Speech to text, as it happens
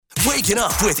Waking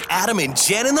up with Adam and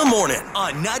Jen in the morning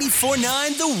on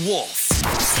 94.9 The Wolf.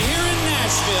 Here in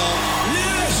Nashville.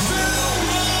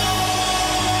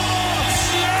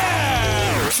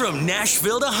 Yeah! From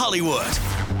Nashville to Hollywood,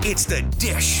 it's The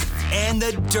Dish and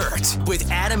the Dirt with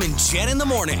Adam and Jen in the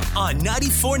morning on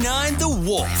 94.9 The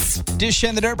Wolf. Dish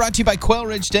and the Dirt brought to you by Quail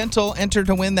Ridge Dental. Enter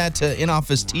to win that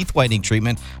in-office teeth whitening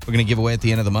treatment we're going to give away at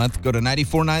the end of the month. Go to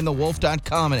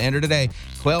 949thewolf.com and enter today.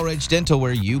 Quail Ridge Dental,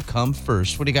 where you come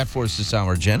first. What do you got for us this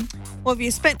hour, Jen? Well, if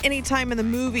you spent any time in the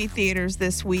movie theaters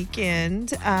this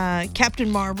weekend,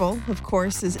 Captain Marvel, of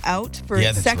course, is out for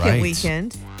its second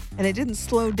weekend. And it didn't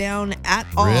slow down at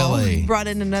all. Really? Brought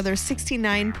in another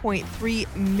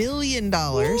 $69.3 million.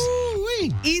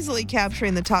 Ooh-wee. Easily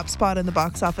capturing the top spot in the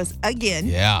box office again.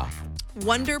 Yeah.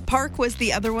 Wonder Park was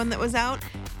the other one that was out,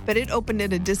 but it opened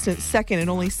at a distant second at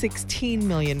only $16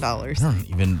 million. I don't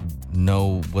even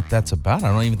know what that's about.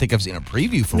 I don't even think I've seen a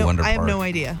preview for Wonder Park. I have no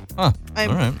idea. Huh. I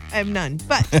All right. have none.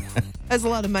 But there's a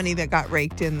lot of money that got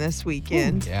raked in this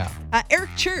weekend. Ooh, yeah.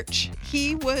 Eric Church,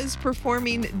 he was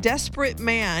performing Desperate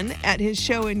Man at his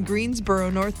show in Greensboro,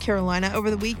 North Carolina over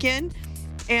the weekend.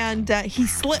 And he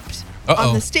slipped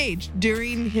on the stage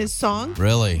during his song.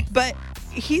 Really? But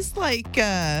he's like,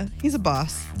 he's a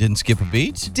boss. Didn't skip a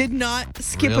beat? Did not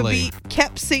skip a beat,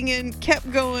 kept singing,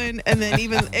 kept going, and then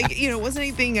even, it wasn't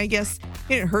anything, I guess,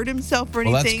 he didn't hurt himself or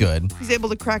anything. Well, that's good. He's able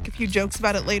to crack a few jokes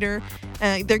about it later.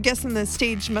 They're guessing the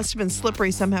stage must have been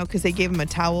slippery somehow because they gave him a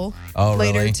towel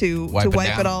later really? to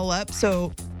wipe it all up.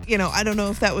 So, I don't know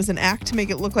if that was an act to make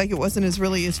it look like it wasn't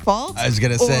really his fault. I was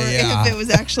going to say, yeah. Or if it was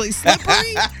actually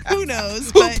slippery. Who knows?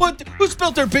 Who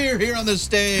spilled their beer here on the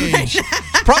stage?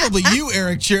 Probably you,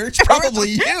 Eric Church. Probably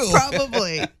you.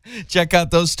 Probably. Check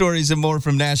out those stories and more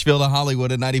from Nashville to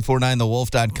Hollywood at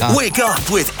 949thewolf.com. Wake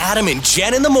up with Adam and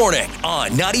Jen in the morning on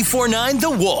 94.9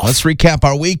 The Wolf. Let's recap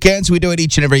our weekends. We do it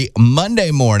each and every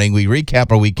Monday morning. We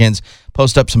recap our weekends,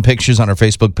 post up some pictures on our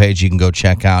Facebook page you can go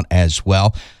check out as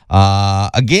well.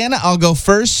 Again, I'll go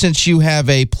first since you have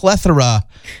a plethora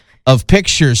of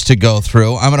pictures to go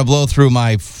through. I'm going to blow through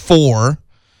my 4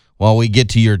 while we get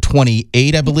to your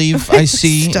 28, I believe I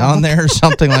see on there or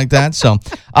something like that. So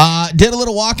did a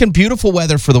little walking, beautiful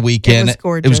weather for the weekend.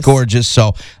 It was gorgeous.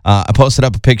 So I posted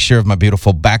up a picture of my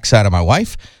beautiful backside of my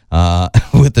wife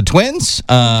with the twins.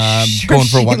 Going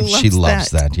for a walk. She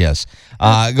loves that, yes.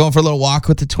 Going for a little walk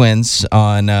with the twins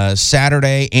on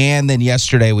Saturday, and then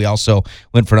yesterday we also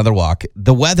went for another walk.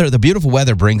 The beautiful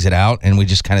weather brings it out, and we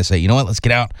just kind of say, you know what, let's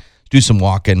get out, do some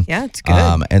walking. Yeah, it's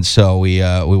good. And so we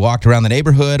walked around the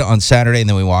neighborhood on Saturday, and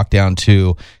then we walked down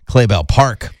to Claybell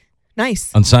Park.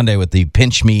 Nice. On Sunday with the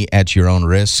Pinch Me at Your Own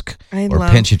Risk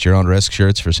Pinch at Your Own Risk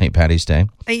shirts for St. Patty's Day.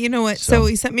 You know what? So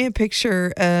he sent me a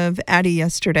picture of Addie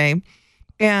yesterday.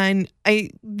 And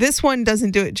this one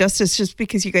doesn't do it justice just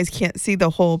because you guys can't see the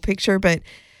whole picture. But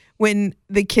when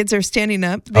the kids are standing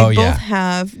up, they both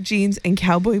have jeans and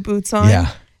cowboy boots on.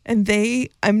 Yeah. And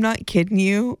I'm not kidding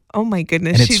you. Oh my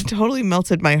goodness. She totally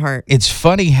melted my heart. It's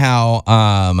funny how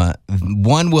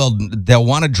they'll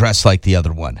want to dress like the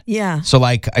other one. Yeah. So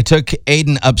like I took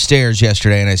Aiden upstairs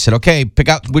yesterday and I said, okay, pick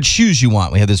out which shoes you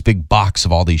want. We have this big box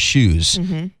of all these shoes.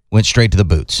 Mm-hmm. Went straight to the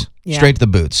boots. Yeah. Straight to the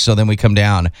boots. So then we come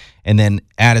down and then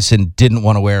Addison didn't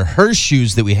want to wear her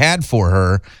shoes that we had for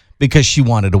her because she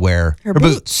wanted to wear her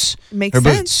boots. Makes her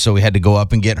sense. boots. So we had to go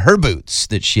up and get her boots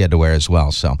that she had to wear as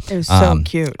well. So it was so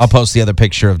cute. I'll post the other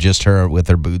picture of just her with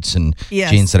her boots and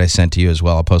jeans that I sent to you as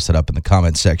well. I'll post it up in the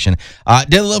comments section.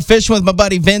 Did a little fishing with my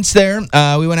buddy Vince there.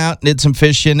 We went out and did some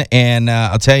fishing, and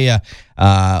I'll tell you,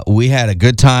 we had a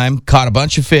good time. Caught a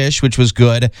bunch of fish, which was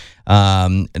good.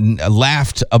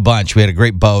 Laughed a bunch. We had a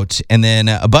great boat. And then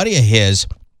a buddy of his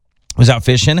was out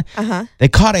fishing. They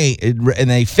caught and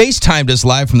they FaceTimed us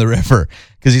live from the river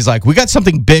because he's like, we got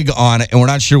something big on it and we're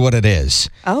not sure what it is.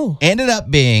 Oh. Ended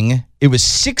up being, it was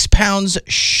 6 pounds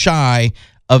shy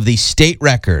of the state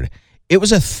record. It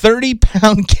was a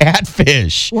 30-pound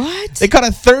catfish. What? They caught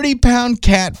a 30-pound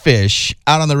catfish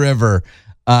out on the river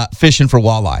fishing for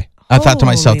walleye. I thought to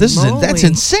myself, that's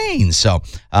insane. So,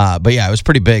 but yeah, it was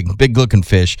pretty big looking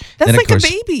fish. That's like a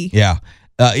baby. Yeah.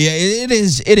 It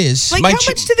is. Like, how much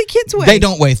do the kids weigh? They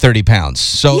don't weigh 30 pounds.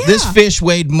 So this fish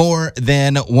weighed more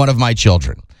than one of my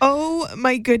children. Oh,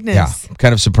 my goodness. Yeah,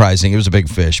 kind of surprising. It was a big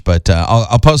fish, but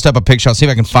I'll post up a picture. I'll see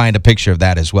if I can find a picture of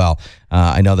that as well.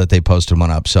 I know that they posted one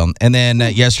up. So, and then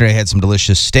yesterday I had some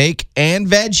delicious steak and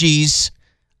veggies.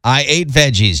 I ate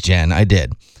veggies, Jen. I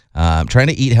did. I'm trying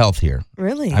to eat healthier.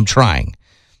 Really? I'm trying.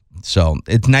 So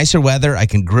it's nicer weather. I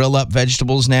can grill up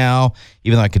vegetables now,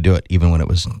 even though I could do it even when it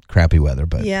was crappy weather.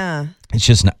 But yeah, it's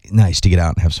just nice to get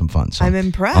out and have some fun. So I'm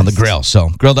impressed. On the grill. So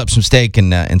grilled up some steak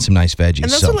and some nice veggies.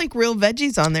 And those are like real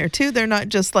veggies on there too. They're not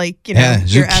just like, your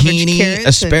zucchini, average carrots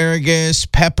asparagus,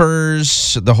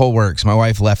 peppers, the whole works. My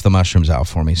wife left the mushrooms out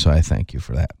for me, so I thank you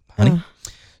for that, honey.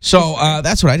 So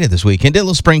that's what I did this weekend. Did a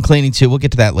little spring cleaning too. We'll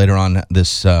get to that later on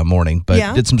this morning.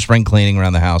 But did some spring cleaning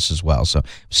around the house as well. So it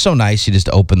was so nice. You just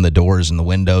opened the doors and the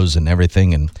windows and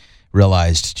everything and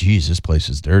realized, geez, this place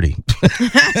is dirty.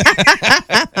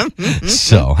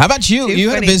 So how about you? You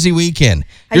had a busy weekend.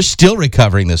 You're still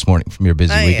recovering this morning from your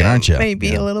busy weekend, aren't you?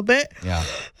 Maybe a little bit. Yeah.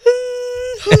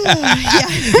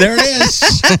 There it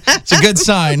is. It's a good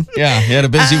sign. Yeah, you had a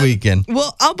busy weekend.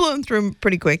 Well, I'll blow them through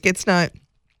pretty quick. It's not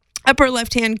upper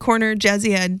left-hand corner.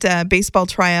 Jazzy had baseball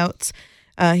tryouts.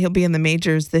 He'll be in the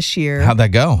majors this year. How'd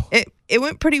that go? It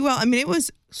went pretty well. I mean, it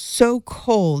was so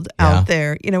cold out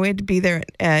there. We had to be there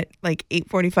at like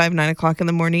 8:45, 9 o'clock in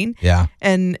the morning. Yeah.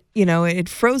 And, it had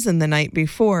frozen the night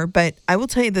before. But I will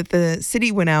tell you that the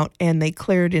city went out and they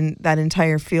cleared that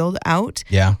entire field out.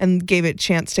 Yeah. And gave it a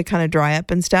chance to kind of dry up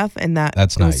and stuff. And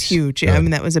that's nice. was huge. Good. I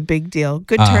mean, that was a big deal.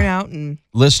 Good turnout. And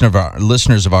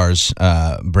listeners of ours,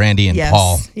 Brandy and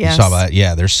Paul, you saw that.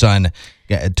 Yeah, their son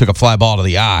took a fly ball to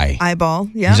the eye. Eyeball,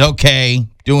 yeah. He's okay,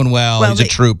 doing well. He's a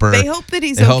trooper. They hope that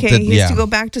he's okay. He has to go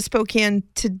back to Spokane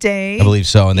today. I believe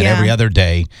so. And then every other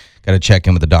day, got to check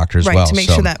in with the doctor as well. Right, to make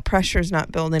sure that pressure's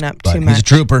not building up too much. He's a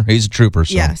trooper. He's a trooper.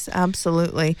 So. Yes,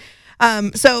 absolutely.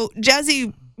 So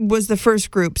Jazzy was the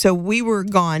first group, so we were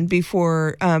gone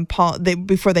before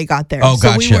before they got there. Oh,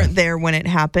 gotcha. So we weren't there when it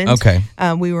happened. Okay.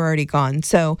 We were already gone.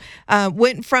 So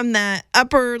went from that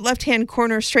upper left-hand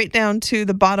corner straight down to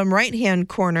the bottom right-hand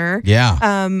corner.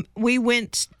 Yeah. We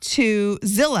went to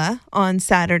Zilla on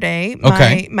Saturday.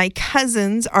 Okay. My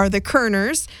cousins are the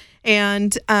Kerners.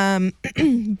 And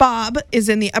Bob is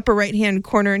in the upper right-hand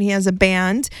corner, and he has a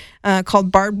band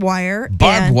called Barbed Wire.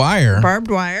 Barbed Wire?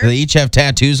 Barbed Wire. Do they each have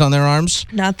tattoos on their arms?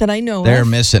 Not that I know They're of.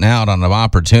 missing out on an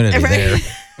opportunity there.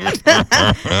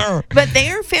 But they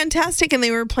are fantastic, and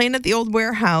they were playing at the old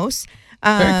warehouse.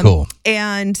 Very cool.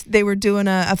 And they were doing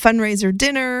a fundraiser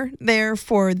dinner there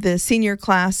for the senior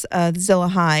class of Zilla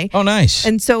High. Oh, nice.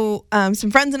 And so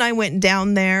some friends and I went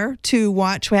down there to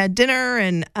watch. We had dinner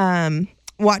and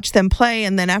watch them play,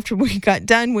 and then after we got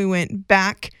done, we went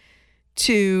back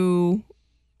to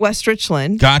West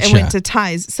Richland. Gotcha. And went to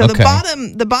Ties. So the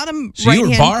bottom so right-hand you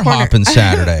were bar corner, hopping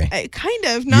Saturday. Kind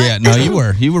of. Not, yeah, no,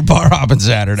 you were bar hopping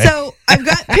Saturday. So I've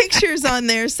got pictures on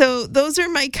there. So those are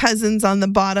my cousins on the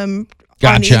bottom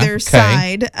Gotcha. on either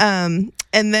side.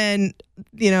 And then,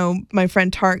 my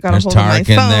friend Tark got There's a hold of my Tark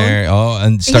phone. in there. Oh,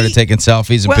 and started taking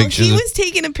selfies and pictures. He was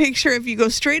taking a picture. If you go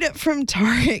straight up from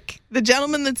Tark, the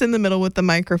gentleman that's in the middle with the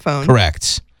microphone.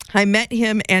 Correct. I met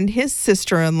him and his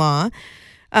sister-in-law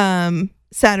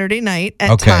Saturday night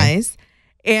at Ties,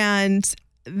 and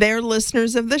they're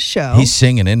listeners of the show. He's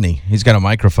singing, isn't he? He's got a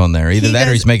microphone there. Either that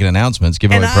or he's making announcements,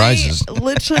 giving away prizes.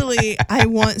 I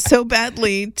want so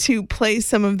badly to play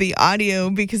some of the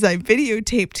audio because I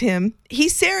videotaped him. He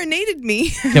serenaded me.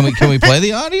 Can we play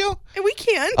the audio? We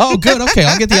can. Oh, good. Okay,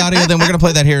 I'll get the audio. Then we're gonna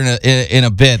play that here in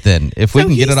a bit. Then, if we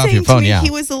can get it off your phone,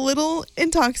 He was a little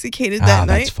intoxicated that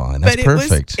night. That's fine. That's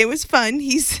perfect. It was fun.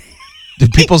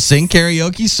 Did people sing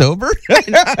karaoke sober? I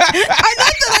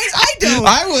don't.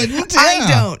 I wouldn't. Yeah. I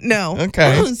don't. No.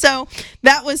 Okay. So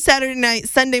that was Saturday night.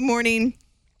 Sunday morning,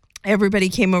 everybody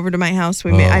came over to my house.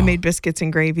 I made biscuits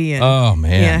and gravy. And, oh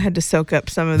man! Yeah, I had to soak up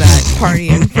some of that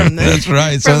partying from the. That's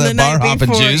right. Some of that bar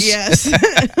hopping juice. Yes.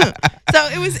 So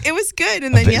it was good.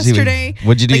 And then yesterday,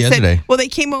 what'd you do yesterday? Well, they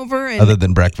came over and other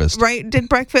than breakfast, right? Did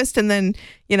breakfast, and then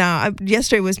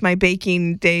yesterday was my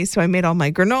baking day, so I made all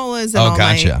my granolas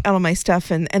and all my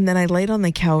stuff, and then I laid on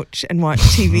the couch and watched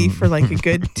TV for like a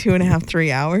good 2.5,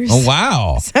 3 hours. Oh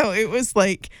wow! So it was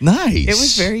like nice. It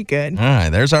was very good. All right,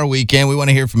 there's our weekend. We want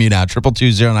to hear from you now.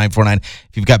 222-0949.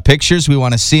 If you've got pictures, we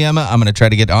want to see them. I'm going to try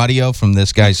to get audio from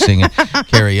this guy singing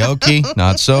karaoke,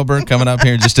 not sober, coming up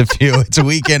here in just a few. It's a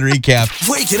weekend recap.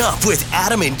 Wake it up with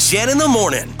Adam and Jen in the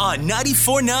morning on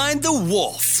 94.9 The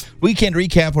Wolf. Weekend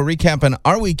recap. We're recapping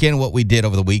our weekend, what we did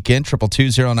over the weekend.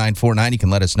 222-0949. You can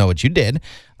let us know what you did.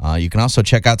 You can also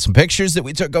check out some pictures that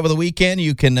we took over the weekend.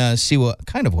 You can see what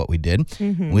we did.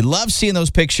 Mm-hmm. We love seeing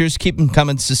those pictures. Keep them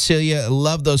coming, Cecilia.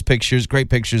 Love those pictures. Great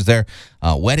pictures there.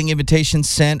 Wedding invitation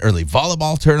sent. Early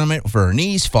volleyball tournament for her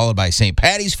niece, followed by St.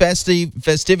 Patty's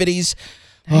festivities.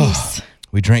 Nice.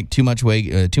 We drank too much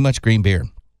green beer.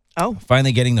 Oh.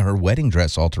 Finally getting her wedding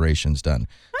dress alterations done.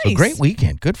 Nice. So great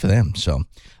weekend. Good for them. So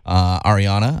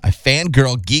Ariana, a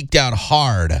fangirl, geeked out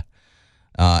hard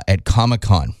at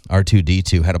Comic-Con.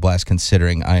 R2-D2 had a blast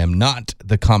considering I am not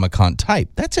the Comic-Con type.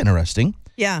 That's interesting.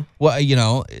 Yeah. Well,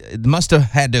 it must have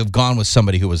had to have gone with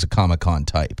somebody who was a Comic-Con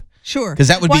type. Sure. Because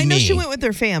that would be me. I know she went with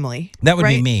her family. That would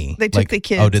right? be me. They took the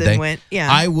kids and went. Yeah.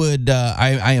 I would.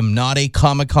 I am not a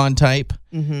Comic-Con type,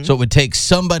 so it would take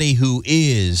somebody who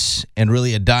is and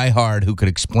really a diehard who could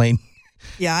explain.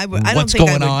 Yeah, I what's don't think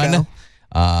going I would on.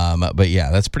 Go. But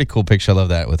yeah, that's a pretty cool picture. I love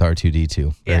that with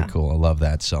R2D2. Very cool. I love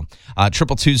that. So,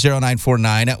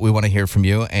 2220949. We want to hear from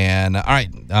you. And all right,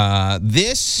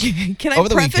 this can I over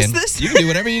the preface weekend, this? You can do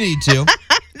whatever you need to.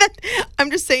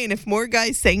 I'm just saying, if more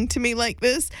guys sang to me like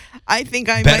this, I think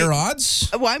I better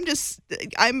odds. Well,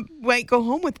 I might go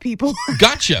home with people.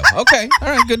 Gotcha. Okay. All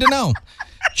right. Good to know.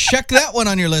 Check that one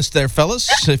on your list there,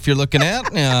 fellas, if you're looking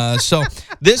at. So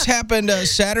this happened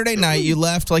Saturday night. You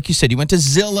left, like you said, you went to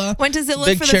Zilla. Went to Zilla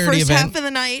for the first half of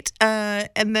the night.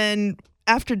 And then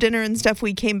after dinner and stuff,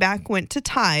 we came back, went to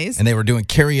Ty's. And they were doing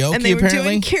karaoke, and they were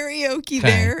apparently? doing karaoke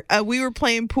there. We were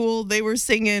playing pool. They were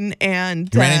singing. And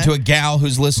you ran into a gal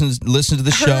who's listened to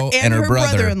the show and her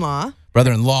brother-in-law.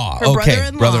 Brother-in-law.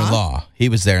 Brother-in-law. He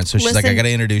was there, and so she's like, I got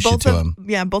to introduce you to him.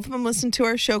 Yeah, both of them listened to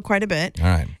our show quite a bit. All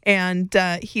right. And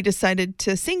he decided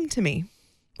to sing to me.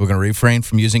 We're going to refrain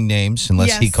from using names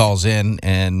unless he calls in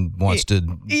and wants to.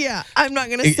 Yeah, I'm not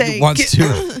going to say. Wants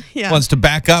to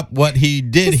back up what he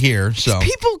did here. So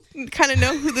people kind of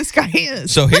know who this guy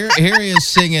is. So here he is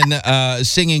singing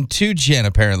to Jen,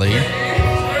 apparently. Yeah,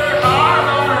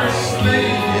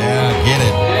 get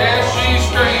it. She's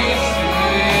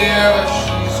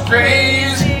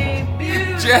crazy.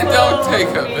 Jen, don't take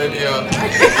a video.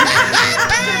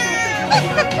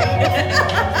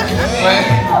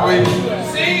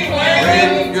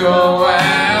 when we go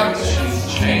out,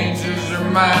 she changes her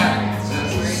mind.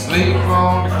 Just sleep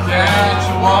on the couch,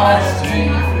 watch TV.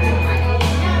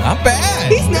 Not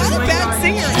bad. He's not a bad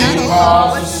singer at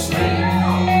all.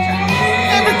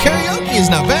 But karaoke is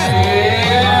not bad.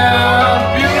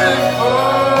 Yeah,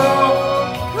 beautiful,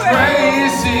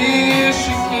 crazy,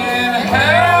 she can't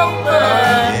help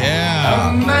it. Yeah.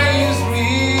 Amaze me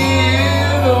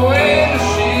the way that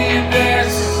she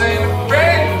dances, ain't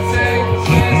afraid to take a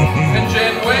chance. And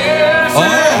Jen wears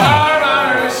her heart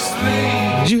on her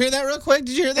sleeve. Did you hear that real quick?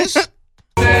 Did you hear this? Take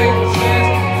a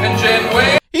chance. And Jen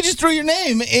wears. He just threw your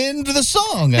name into the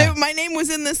song. My name was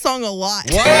in this song a lot.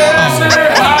 Wow.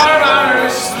 Her heart on her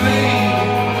sleeve.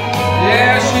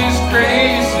 Yeah, she's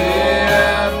crazy,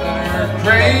 but her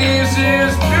crazy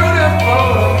is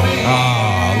beautiful to me.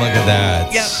 Oh, look at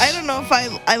that. Yeah, I don't know if I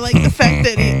like the fact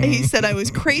that he said I was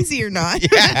crazy or not.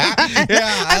 Yeah,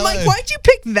 I'm like, why'd you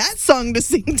pick that song to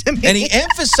sing to me? And he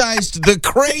emphasized the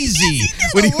crazy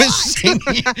when he was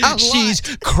singing. She's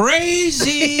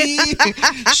crazy.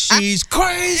 She's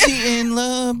crazy in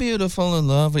love, beautiful in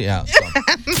love. Yeah. So.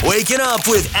 Waking up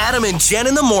with Adam and Jen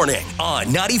in the morning on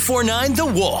 94.9 The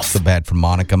Wolf. So bad for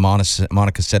Monica.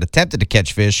 Monica said attempted to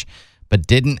catch fish, but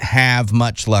didn't have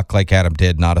much luck like Adam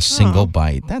did. Not a single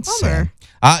bite. That's sad.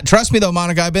 Trust me, though,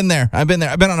 Monica, I've been there. I've been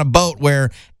on a boat where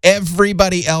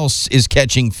everybody else is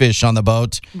catching fish on the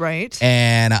boat. Right.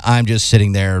 And I'm just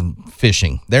sitting there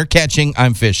fishing. They're catching,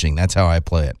 I'm fishing. That's how I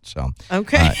play it. So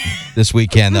okay. This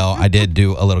weekend, though, I did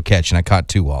do a little catch, and I caught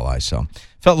 2 walleyes. So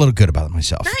felt a little good about it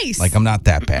myself. Nice. Like I'm not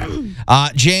that bad.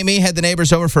 Jamie had the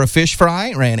neighbors over for a fish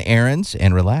fry, ran errands,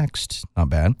 and relaxed. Not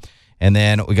bad. And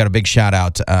then we got a big shout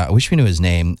out. I wish we knew his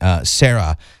name.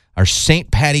 Sarah. Our St.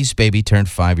 Patty's baby turned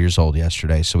 5 years old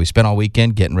yesterday, so we spent all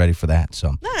weekend getting ready for that.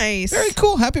 So nice. Very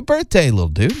cool. Happy birthday, little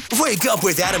dude. Wake up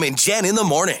with Adam and Jen in the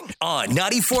morning on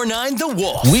 94.9 The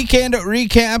Wolf. Weekend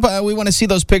recap. We want to see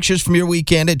those pictures from your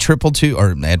weekend at 222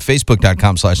 or at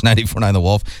facebook.com/949 The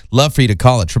Wolf. Love for you to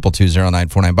call at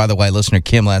 222-0949. By the way, listener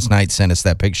Kim last night sent us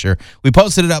that picture. We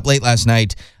posted it up late last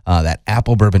night. That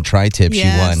apple bourbon tri-tip she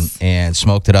won and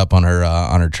smoked it up on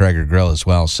her Traeger grill as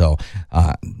well. So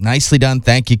nicely done.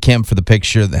 Thank you, Kim, for the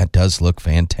picture. That does look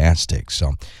fantastic.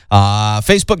 So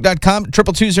facebook.com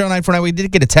 222-0949. We did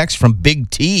get a text from Big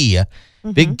T.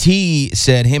 Mm-hmm. Big T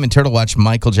said him and Turtle watched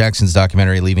Michael Jackson's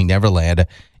documentary Leaving Neverland.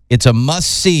 It's a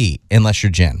must-see unless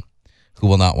you're Jen, who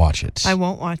will not watch it. I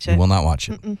won't watch it. You will not watch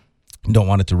it. Don't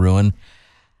want it to ruin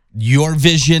your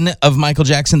vision of Michael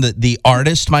Jackson, the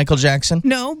artist Michael Jackson?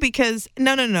 No, because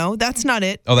no, that's not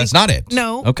it. Oh, that's not it.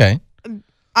 No. Okay.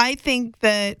 I think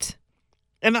that,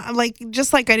 and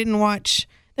just like I didn't watch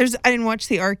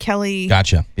the R. Kelly.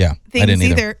 Gotcha. Yeah, things I didn't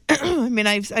either. I mean,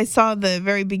 I saw the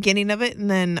very beginning of it,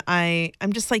 and then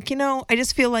I'm just like, I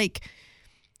just feel like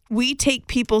we take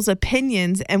people's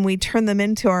opinions and we turn them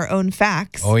into our own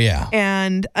facts. Oh yeah.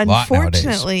 And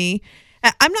unfortunately,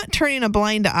 I'm not turning a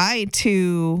blind eye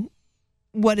to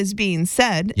what is being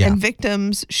said, and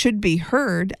victims should be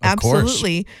heard.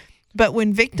 Absolutely. But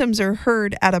when victims are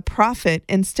heard at a profit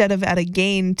instead of at a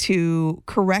gain to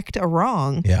correct a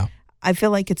wrong, Yeah. I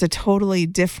feel like it's a totally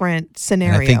different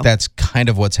scenario. And I think that's kind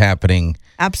of what's happening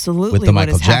absolutely with the what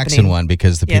Michael is Jackson happening. one,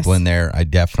 because the people Yes. in there, I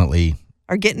definitely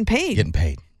Are getting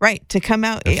paid. Right, to come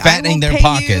out. They're fattening their I will pay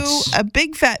pockets. you a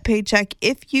big fat paycheck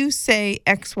if you say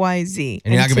XYZ.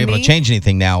 And you're not going to be able to change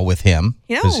anything now with him.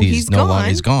 No, because he's no gone. longer,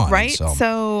 he's gone. Right?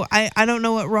 So, I don't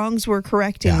know what wrongs we're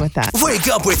correcting with that. Wake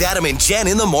up with Adam and Jen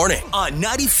in the morning on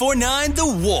 94.9 The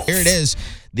Wolf. here it is.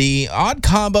 The odd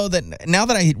combo that now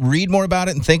that I read more about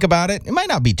it and think about it, it might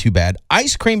not be too bad.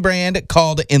 Ice cream brand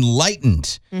called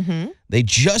Enlightened. Mm-hmm. They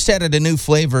just added a new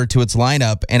flavor to its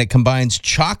lineup, and it combines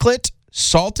chocolate,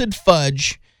 salted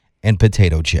fudge, and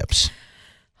potato chips.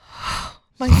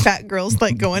 My fat girl's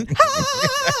like going,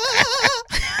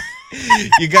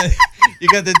 You got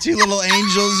the two little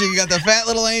angels. You got the fat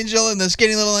little angel and the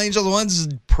skinny little angel. The one's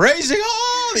praising,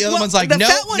 oh, the other one's like, the no,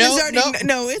 fat one no, is already,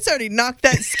 no. it's already knocked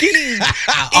that skinny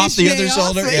Off the other Ishmael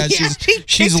shoulder. off. Yeah, She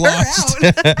she's kicked her lost.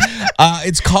 out.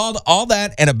 It's called All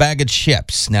That and a Bag of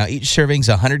Chips. Now, each serving's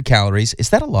 100 calories. Is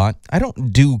that a lot? I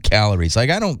don't do calories. Like,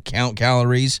 I don't count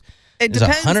calories. It Is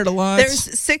depends. 100 a lot?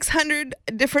 There's 600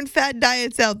 different fat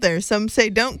diets out there. Some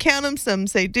say don't count them. Some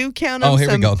say do count them. Oh, here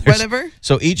we some go. Whatever.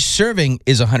 So each serving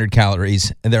is 100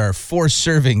 calories, and there are 4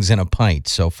 servings in a pint.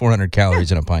 So 400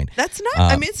 calories in a pint. That's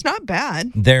not. I mean, it's not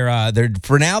bad. They're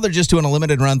for now. They're just doing a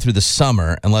limited run through the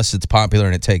summer, unless it's popular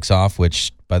and it takes off.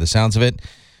 Which, by the sounds of it,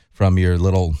 from your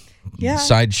little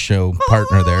sideshow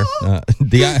partner there,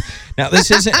 now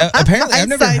this isn't apparently. I've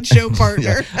never sideshow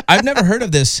partner. I've never heard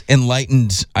of this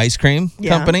Enlightened ice cream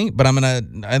company, but I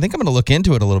think I'm gonna look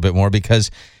into it a little bit more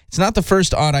because it's not the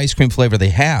first odd ice cream flavor they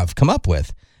have come up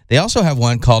with. They also have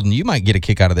one called, and you might get a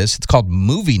kick out of this. It's called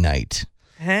Movie Night.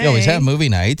 Hey. You always have movie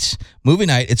nights. Movie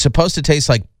night. It's supposed to taste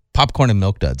like popcorn and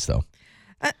Milk Duds, though.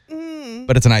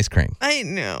 But it's an ice cream. I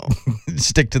know.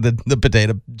 Stick to the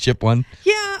potato chip one.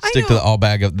 Yeah, Stick to the all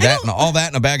bag of that and all that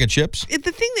and a bag of chips. The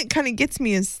thing that kind of gets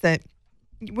me is that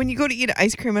when you go to eat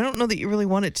ice cream, I don't know that you really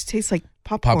want it to taste like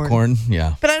popcorn.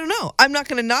 Yeah. But I don't know. I'm not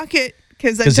going to knock it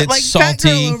because it's I'm like salty, fat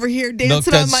girl over here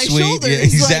dancing Milk on my Duds sweet. shoulders. Yeah,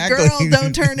 exactly. Like, girl,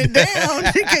 don't turn it down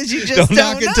because you just Don't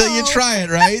knock know. it until you try it,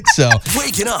 right? So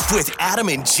Waking up with Adam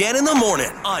and Jen in the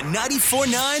morning on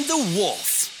 94.9 The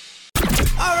Wolf.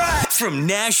 All right. From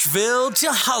Nashville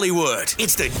to Hollywood,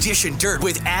 it's the Dish and Dirt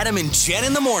with Adam and Jen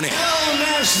in the morning.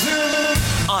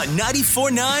 On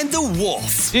 94.9 The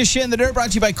Wolf. Dish in the Dirt brought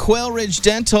to you by Quail Ridge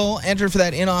Dental. Enter for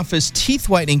that in-office teeth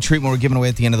whitening treatment we're giving away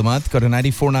at the end of the month. Go to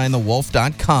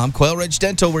 949thewolf.com. Quail Ridge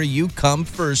Dental, where you come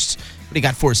first. What do you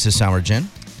got for us this hour, Jen?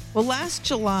 Well, last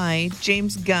July,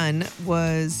 James Gunn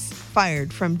was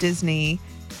fired from Disney.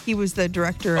 He was the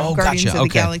director of Guardians of the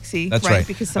Galaxy. That's right.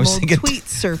 Because some old tweets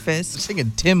surfaced. I was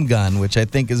thinking Tim Gunn, which I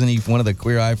think isn't he one of the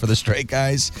Queer Eye for the Straight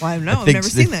Guys? Well, I don't know. I've never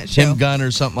seen that show. Tim Gunn or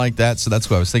something like that. So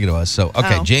that's what I was thinking of. So,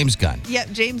 okay, Oh. James Gunn.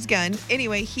 Yep, James Gunn.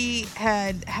 Anyway, he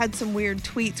had some weird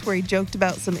tweets where he joked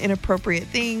about some inappropriate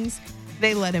things.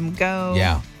 They let him go.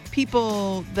 Yeah.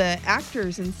 People, the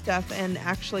actors and stuff, and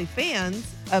actually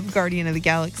fans of Guardian of the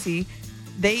Galaxy,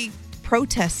 they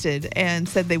protested and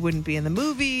said they wouldn't be in the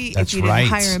movie That's if you didn't right.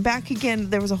 hire him back again.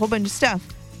 There was a whole bunch of stuff.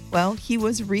 Well, he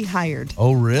was rehired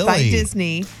Oh, really? by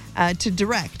Disney to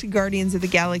direct Guardians of the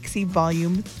Galaxy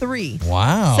Volume 3.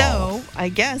 Wow. So I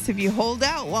guess if you hold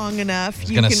out long enough,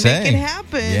 you gonna can say. make it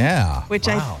happen. Yeah. Which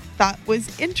Wow. I thought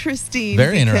was interesting.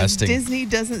 Very because interesting. Disney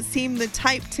doesn't seem the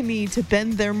type to me to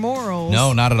bend their morals.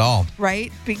 No, not at all.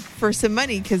 Right? For some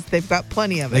money because they've got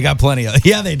plenty of it. They got plenty of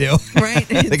Yeah, they do. Right?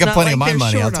 They It's got not plenty of like my they're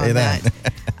money, I'll short tell you on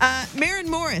that. Maren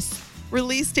Morris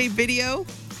released a video,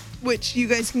 which you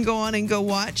guys can go on and go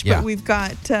watch. Yeah. But we've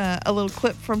got a little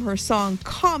clip from her song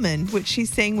Common, which she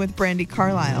sang with Brandi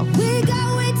Carlile. We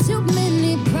got way too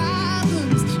many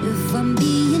problems. If I'm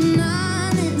being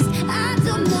honest, I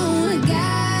don't know what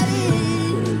God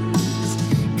is.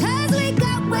 'Cause we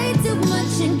got way too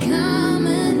much in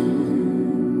common.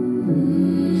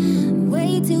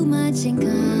 Way too much in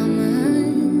common.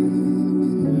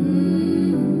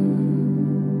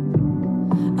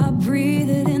 I breathe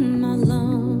it in my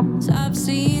lungs. I've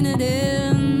seen it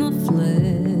in the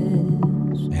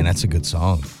flesh. Man, that's a good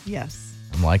song. Yes.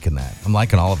 I'm liking that. I'm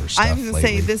liking all of her stuff. I was going to say,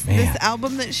 lately. this Man.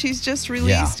 album that she's just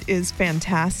released is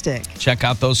fantastic. Check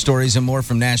out those stories and more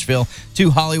from Nashville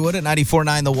to Hollywood at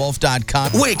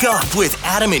 949thewolf.com. Wake up with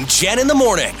Adam and Jen in the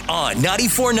morning on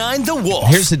 94.9 The Wolf.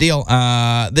 Here's the deal.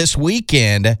 This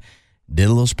weekend, did a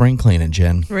little spring cleaning,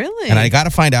 Jen. Really? And I got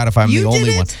to find out if I'm You the only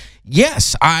did one. it?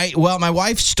 Yes. My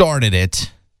wife started it,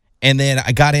 and then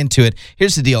I got into it.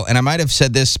 Here's the deal, and I might have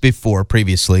said this before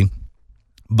previously,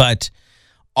 but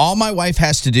All my wife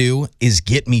has to do is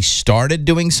get me started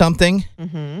doing something.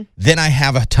 Then I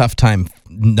have a tough time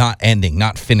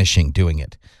not finishing doing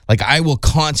it. Like I will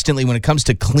constantly, when it comes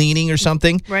to cleaning or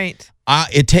something, Right.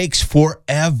 it takes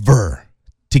forever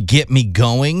to get me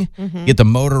going, get the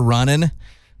motor running.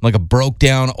 Like a broke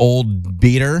down old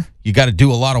beater. You got to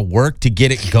do a lot of work to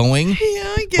get it going. Yeah,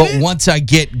 I get But it. once I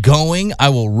get going, I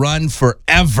will run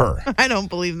forever. I don't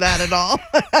believe that at all.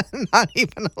 Not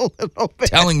even a little bit.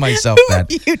 Telling myself Who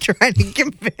that. are you trying to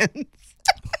convince?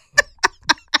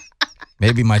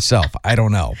 Maybe myself. I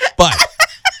don't know. But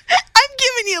I'm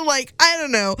giving you like, I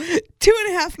don't know,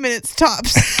 2.5 minutes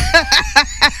tops.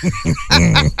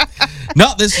 no,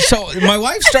 so my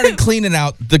wife started cleaning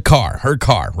out her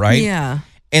car, right? Yeah.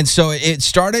 And so it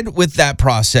started with that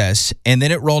process, and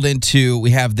then it rolled into,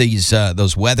 we have these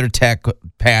those WeatherTech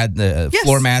pad, Yes.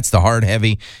 floor mats, the hard,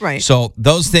 heavy. Right. So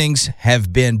those things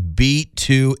have been beat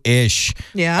to ish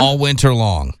Yeah. all winter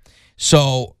long.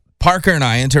 So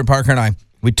intern Parker and I,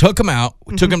 we took them out,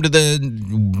 we took them to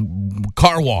the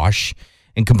car wash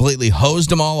and completely hosed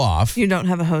them all off. You don't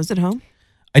have a hose at home?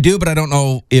 I do, but I don't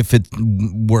know if it's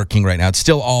working right now. It's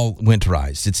still all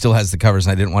winterized. It still has the covers,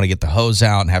 and I didn't want to get the hose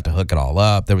out and have to hook it all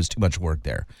up. There was too much work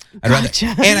there. Gotcha.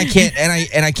 And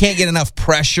I can't get enough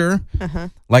pressure.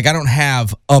 Like I don't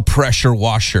have a pressure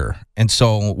washer, and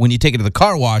so when you take it to the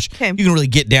car wash, Okay. you can really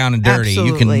get down and dirty. You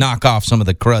Absolutely. can knock off some of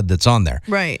the crud that's on there.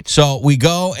 Right. So we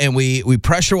go and we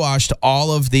pressure washed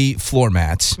all of the floor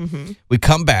mats. We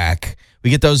come back, we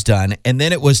get those done, and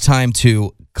then it was time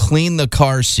to clean the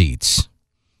car seats.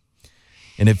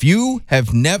 And if you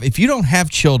don't have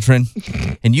children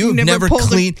and you've never pulled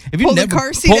cleaned, if you've pulled a never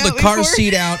car seat pulled a out car before?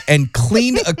 seat out and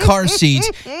cleaned a car seat,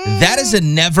 that is a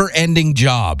never-ending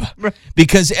job.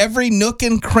 Because every nook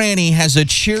and cranny has a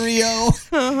Cheerio,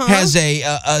 has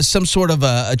a some sort of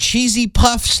a cheesy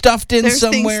puff stuffed in There's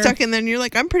somewhere. things stuck in there, and you're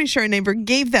like, I'm pretty sure I never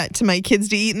gave that to my kids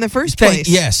to eat in the first place.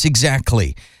 Yes,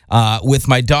 exactly. With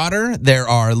my daughter, there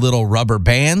are little rubber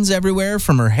bands everywhere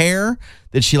from her hair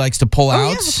that she likes to pull Oh,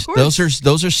 out. yeah, of course.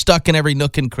 Those are stuck in every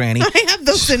nook and cranny. I have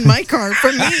those in my car for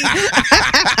me.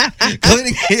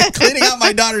 cleaning out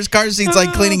my daughter's car seat's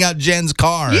like cleaning out Jen's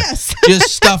car. Yes.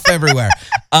 Just stuff everywhere.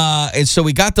 And so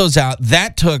we got those out.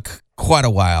 That took quite a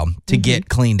while to get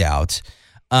cleaned out.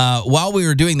 While we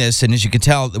were doing this, and as you can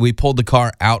tell, we pulled the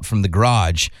car out from the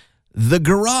garage. The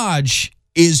garage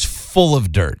is full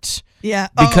of dirt. Yeah.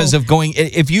 Because of going,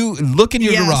 if you look in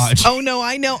your Yes. garage. Oh, no,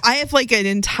 I know. I have like an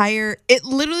entire, it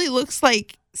literally looks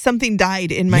like something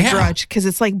died in my Yeah. garage because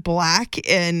it's like black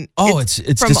and It's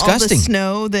from disgusting. all the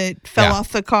snow that fell Yeah. off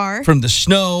the car. From the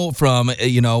snow, from,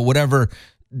 whatever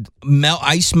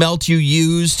ice melt you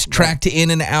used, tracked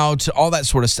in and out, all that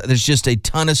sort of stuff. There's just a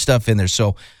ton of stuff in there.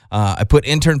 So I put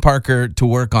intern Parker to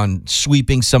work on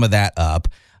sweeping some of that up.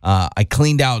 I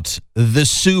cleaned out the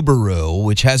Subaru,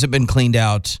 which hasn't been cleaned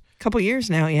out. Couple years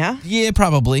now, yeah. Yeah,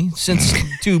 probably since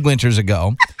 2 winters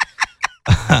ago.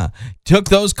 Took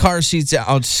those car seats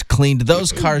out, cleaned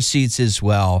those car seats as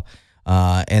well.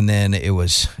 And then it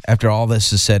was, after all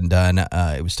this is said and done,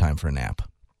 it was time for a nap.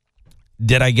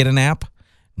 Did I get a nap?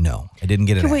 No, I didn't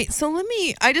get a nap. Wait, so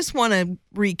I just want to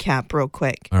recap real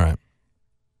quick. All right.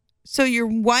 So your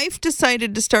wife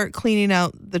decided to start cleaning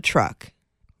out the truck.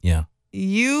 Yeah.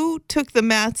 You took the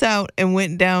mats out and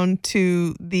went down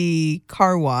to the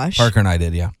car wash. Parker and I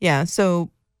did, yeah. Yeah, so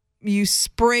you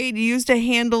used a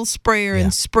handle sprayer Yeah.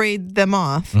 and sprayed them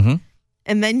off. Mm-hmm.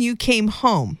 And then you came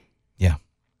home. Yeah.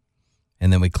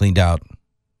 And then we cleaned out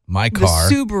my car.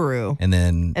 The Subaru. And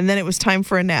then And then it was time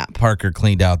for a nap. Parker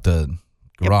cleaned out the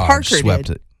Yeah, garage, Parker swept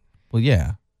did. it. Well,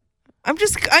 yeah. I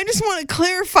just want to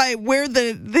clarify where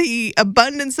the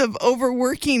abundance of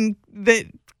overworking that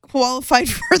qualified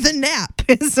for the nap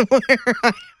is where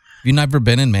Have you never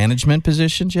been in management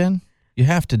position, Jen? You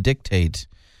have to dictate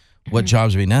what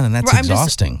jobs are being done, and that's Right, I'm just-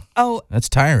 exhausting. Oh, That's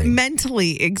tiring.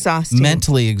 mentally exhausting.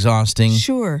 Mentally exhausting.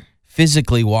 Sure.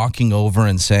 Physically walking over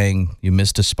and saying, you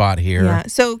missed a spot here. Yeah.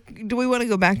 So, do we want to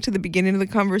go back to the beginning of the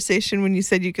conversation when you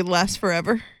said you could last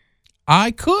forever?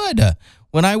 I could.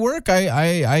 When I work,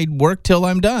 I work till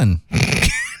I'm done.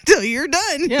 Till you're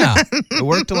done. Yeah. I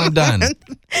work till I'm done.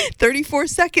 34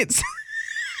 seconds.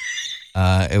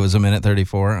 It was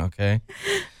 1:34. Okay.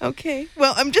 Okay.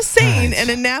 Well, I'm just saying, and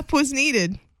a nap was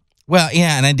needed. Well,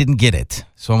 yeah, and I didn't get it.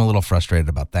 So I'm a little frustrated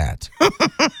about that.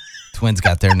 Twins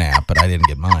got their nap, but I didn't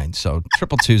get mine. So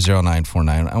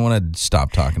 2220949. I want to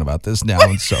stop talking about this now.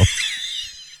 And so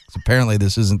apparently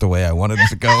this isn't the way I wanted it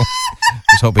to go. I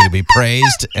was hoping to be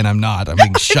praised, and I'm not. I'm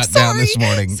being shut down this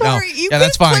morning. Sorry, no, you yeah, could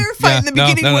that's fine. clarify Yeah, in the no,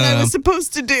 beginning no, what no, I no. was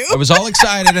supposed to do. I was all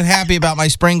excited and happy about my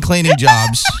spring cleaning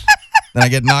jobs. Then I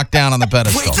get knocked down on the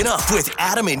pedestal. Waking up with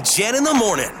Adam and Jen in the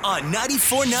morning on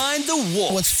 94.9 The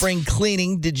Wolf. What spring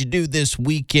cleaning did you do this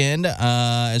weekend?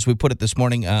 As we put it this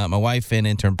morning, my wife and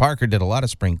intern Parker did a lot of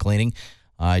spring cleaning.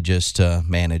 I just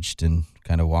managed and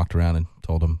kind of walked around and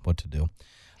told them what to do.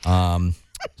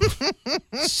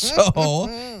 So,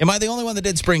 am I the only one that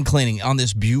did spring cleaning on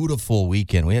this beautiful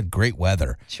weekend? We had great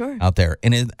weather out there.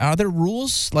 And are there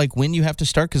rules like when you have to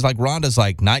start? Because like Rhonda's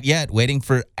like, not yet, waiting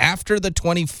for after the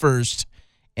 21st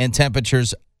and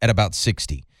temperatures at about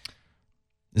 60.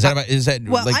 Is that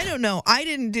well, like, I don't know. I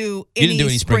didn't do you didn't do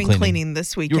any spring cleaning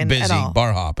this You weekend were busy at all.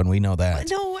 bar hopping. We know that.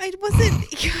 No, I wasn't.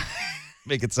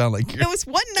 Make it sound like you're... It was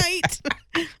one night,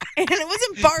 and it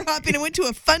wasn't bar hopping. I went to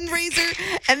a fundraiser,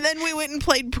 and then we went and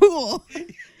played pool.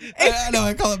 I know,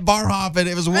 I call it bar hopping.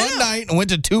 It was one night and went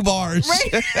to 2 bars.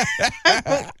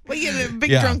 Right. We get a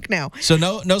big drunk now. So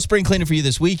no spring cleaning for you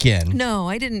this weekend. No,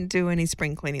 I didn't do any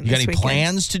spring cleaning You this got any weekend.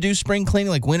 plans to do spring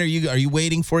cleaning? Like when are you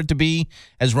waiting for it to be,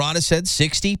 as Rhonda said,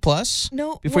 60 plus?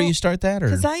 No, before well, you start that?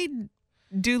 Because I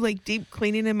do like deep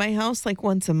cleaning in my house like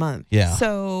once a month. Yeah.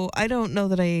 So I don't know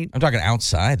that I'm talking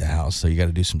outside the house, so you got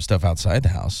to do some stuff outside the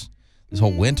house. This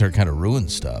whole winter kind of ruined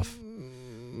stuff.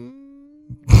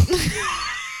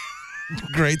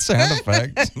 Great sound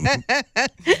effect.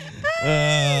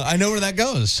 I know where that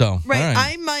goes. So right. all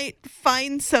right. I might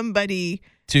find somebody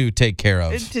to take care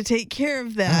of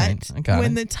that I got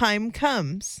when it. the time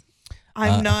comes.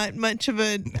 I'm not much of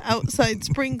an outside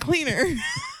spring cleaner.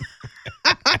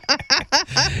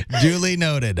 Duly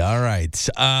noted. All right.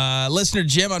 Listener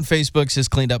Jim on Facebook says,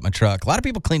 cleaned up my truck. A lot of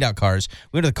people cleaned out cars.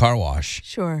 We went to the car wash.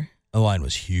 Sure. The line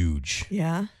was huge.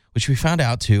 Yeah. Which we found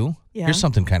out, too. Yeah. Here's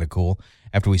something kind of cool.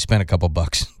 After we spent a couple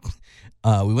bucks,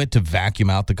 we went to vacuum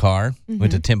out the car.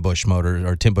 Went to Tim Bush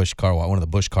Car Wash, one of the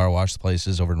Bush Car Wash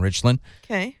places over in Richland.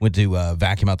 Okay. Went to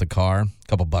vacuum out the car, a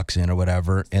couple bucks in or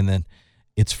whatever, and then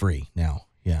it's free now.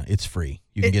 Yeah, it's free.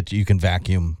 You can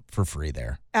vacuum for free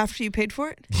there. After you paid for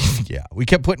it? Yeah. We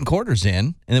kept putting quarters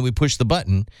in, and then we pushed the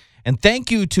button. And thank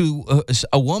you to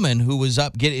a woman who was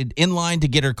in line to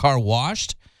get her car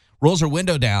washed, rolls her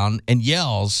window down and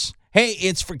yells, "Hey,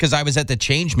 it's free," because I was at the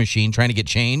change machine trying to get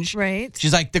change. Right.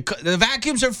 She's like, the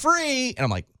vacuums are free. And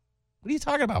I'm like, what are you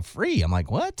talking about free? I'm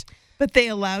like, what? But they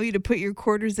allow you to put your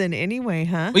quarters in anyway,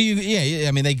 huh? Well, yeah.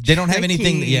 I mean, they don't have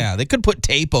anything. Yeah, they could put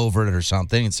tape over it or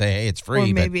something and say, "Hey, it's free."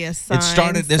 Or maybe a sign. It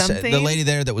started. Something. The lady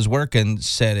there that was working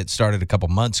said it started a couple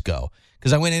months ago.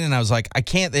 Because I went in and I was like, I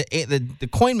can't. The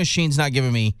coin machine's not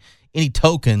giving me any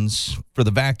tokens for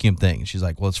the vacuum thing. She's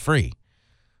like, well, it's free.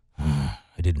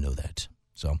 I didn't know that.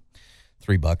 So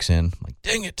 $3 in. I'm like,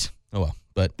 dang it. Oh well.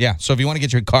 But yeah. So if you want to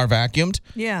get your car vacuumed,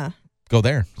 Yeah. go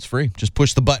there. It's free. Just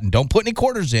push the button. Don't put any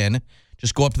quarters in.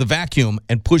 Just go up to the vacuum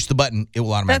and push the button. It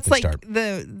will automatically That's like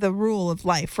start. the rule of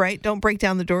life, right? Don't break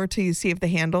down the door till you see if the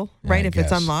handle, right? If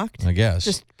it's unlocked. I guess.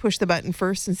 Just push the button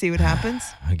first and see what happens.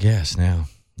 I guess now.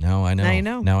 Now I know. Now you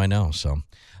know. Now I know. So,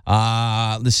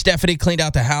 the Stephanie cleaned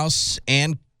out the house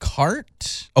and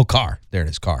cart. Oh, car. There it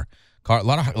is. Car. A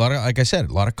lot of, like I said,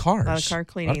 a lot of cars. A lot of car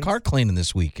cleaning. A lot of car cleaning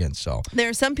this weekend. So There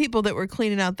are some people that were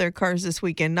cleaning out their cars this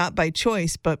weekend, not by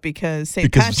choice, but because St.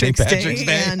 Because of Patrick's, St. Patrick's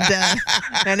Day.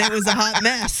 and it was a hot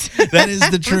mess. that is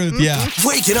the truth. Yeah.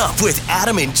 Waking up with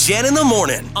Adam and Jen in the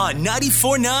morning on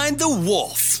 94.9 The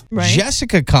Wolf. Right?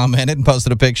 Jessica commented and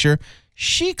posted a picture.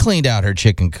 She cleaned out her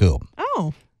chicken coop.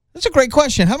 Oh, That's a great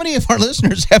question. How many of our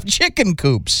listeners have chicken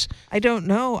coops? I don't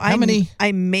know. How many?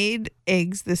 I made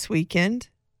eggs this weekend.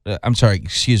 I'm sorry.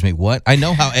 Excuse me. What? I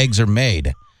know how eggs are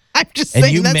made. I'm just And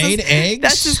saying. you that's made as, eggs?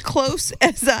 That's as close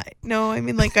as I. No, I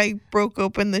mean, like I broke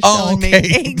open the shell and made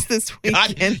eggs this God,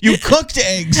 weekend. you cooked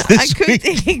eggs I this cooked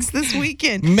week. eggs this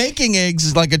weekend. Making eggs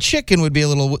is like a chicken would be a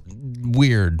little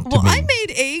weird to Well, me. I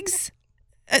made eggs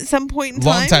at some point in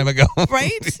Long time ago.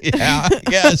 Right? Yeah,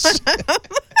 yes.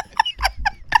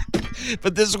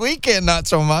 But this weekend, not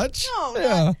so much. No,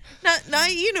 Yeah.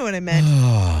 not you know what I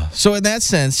meant. So in that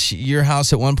sense, your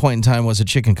house at one point in time was a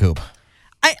chicken coop.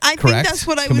 I think Correct? that's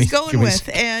what I Can was we- going can we- with,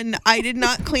 and I did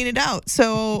not clean it out.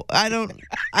 So I don't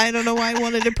know why I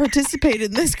wanted to participate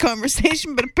in this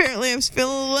conversation, but apparently I was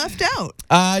feeling left out.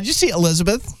 Did you see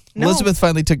Elizabeth? No. Elizabeth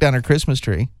finally took down her Christmas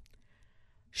tree.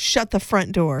 Shut the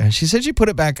front door. And she said she put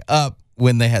it back up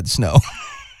when they had snow.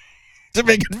 To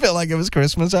make it feel like it was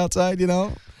Christmas outside, you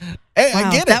know? Hey, Wow,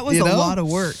 I get it. that was you a know? lot of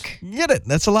work. You get it.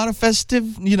 That's a lot of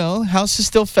festive, you know, house is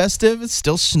still festive. It's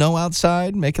still snow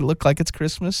outside. Make it look like it's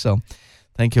Christmas. So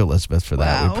thank you, Elizabeth, for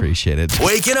that. Wow. We appreciate it.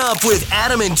 Waking up with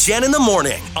Adam and Jen in the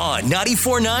morning on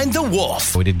 94.9 The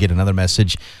Wolf. We did get another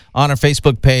message on our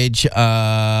Facebook page.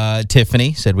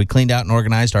 Tiffany said we cleaned out and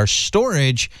organized our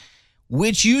storage,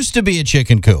 which used to be a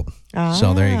chicken coop.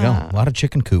 So there you go. A lot of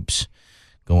chicken coops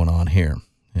going on here.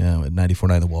 Yeah, with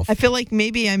 94.9 The Wolf. I feel like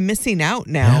maybe I'm missing out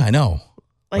now. Yeah, I know.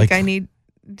 Like I need.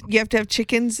 You have to have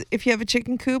chickens if you have a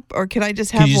chicken coop, or can I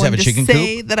just have you just one have a to chicken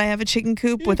say coop? that I have a chicken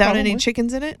coop without any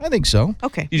chickens in it? I think so.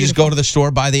 Okay, You just go to the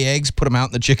store, buy the eggs, put them out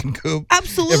in the chicken coop.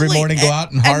 Absolutely. Every morning, go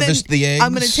out and harvest then the eggs.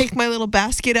 I'm going to take my little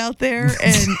basket out there and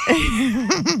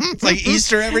It's like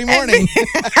Easter every morning.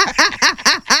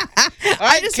 All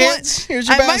right, kids, here's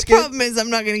your My basket. problem is I'm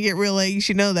not going to get real eggs.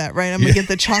 You know that, right? I'm going to get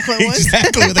the chocolate ones.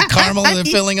 Exactly, with the caramel and the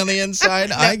filling on the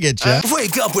inside. I get you.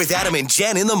 Wake up with Adam and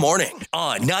Jen in the morning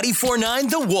on 94.9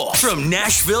 The Wolf. From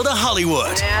Nashville to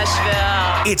Hollywood.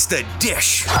 It's The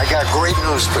Dish I got great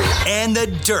news for you. and The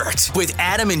Dirt with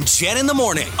Adam and Jen in the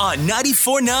morning on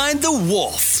 94.9 The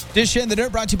Wolf. Dish in the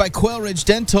Dirt brought to you by Quail Ridge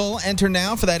Dental. Enter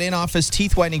now for that in-office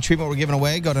teeth whitening treatment we're giving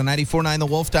away. Go to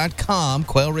 949thewolf.com.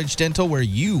 Quail Ridge Dental, where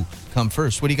you come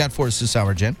first. What do you got for us this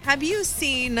hour, Jen? Have you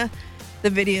seen the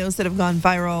videos that have gone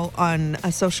viral on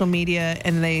social media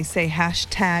and they say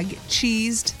hashtag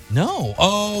cheesed No.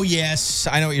 Oh, yes.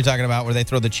 I know what you're talking about, where they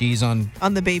throw the cheese on.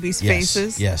 on the babies' Yes,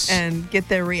 faces yes. and get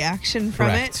their reaction from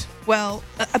Correct. it? Well,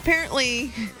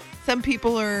 apparently some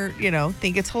people are,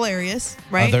 think it's hilarious,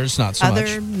 right? Others not so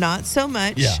much. Not so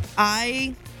much. Yeah.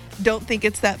 I don't think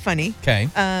it's that funny. Okay.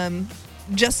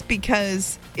 Just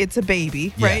because it's a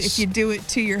baby, right? Yes. If you do it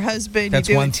to your husband, That's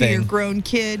you do one it to your thing. grown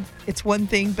kid, it's one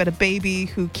thing, but a baby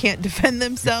who can't defend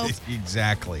themselves.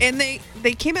 Exactly. And they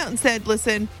came out and said,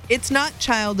 listen, it's not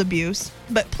child abuse,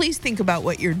 but please think about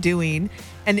what you're doing.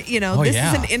 And, this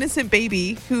is an innocent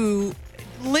baby who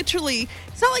literally,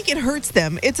 it's not like it hurts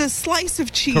them. It's a slice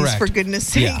of cheese, Correct. for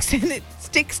goodness Yeah. sakes, and it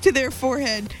sticks to their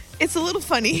forehead. It's a little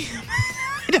funny.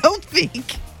 I don't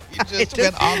think. You just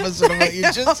went opposite of what you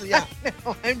just. Yeah.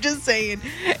 No, I'm just saying.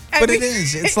 But it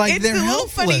is. It's like they're a little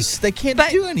funny, helpless. They can't but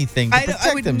do anything to I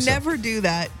protect would themselves. never do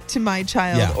that to my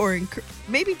child Yeah. or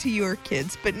maybe to your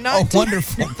kids, but not Oh, to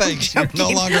wonderful. I'm Thanks. You're no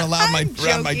joking. longer allowed I'm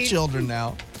around my joking. children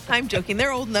now. I'm joking.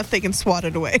 They're old enough they can swat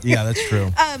it away. Yeah, that's true.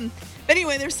 But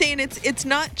anyway, they're saying it's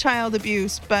not child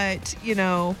abuse, but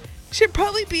should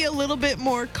probably be a little bit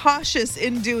more cautious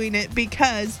in doing it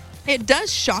because it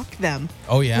does shock them.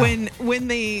 Oh, yeah. When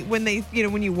they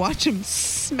when you watch them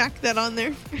smack that on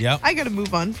there. Yep. I got to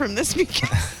move on from this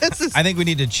because this is I think we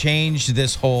need to change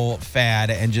this whole fad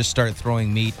and just start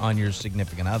throwing meat on your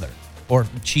significant other. Or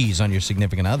cheese on your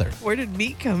significant other. Where did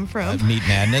meat come from? Meat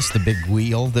Madness, the big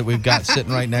wheel that we've got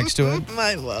sitting right next to it.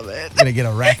 I love it. Gonna get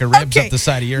a rack of ribs up the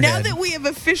side of your now head. that we have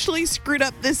officially screwed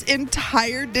up this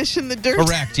entire dish in the dirt.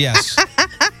 Correct, yes.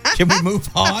 Can we move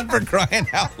on, for crying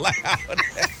out loud?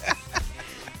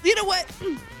 You know what?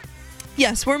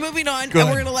 Yes, we're moving on, Good. and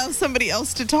we're going to allow somebody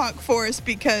else to talk for us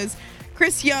because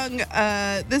Chris Young,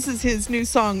 this is his new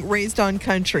song, Raised on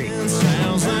Country.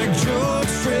 Sounds like George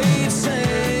Strait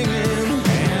singing,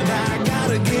 and I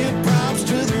gotta give props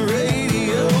to the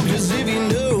radio, 'cause if you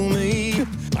know me,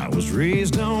 I was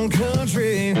raised on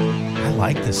country. I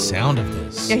like the sound of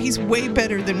this. Yeah, he's way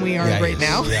better than we are Yeah, he right is.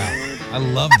 now. Yeah. I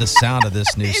love the sound of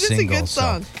this new It is a single. good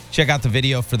song. So check out the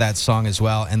video for that song as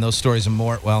well. And those stories and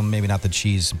more. Well, maybe not the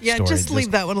cheese Yeah, story. just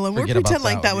leave that one alone. We'll forget about pretend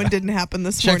like that one yeah. didn't happen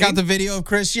this Check morning. out the video of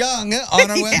Chris Young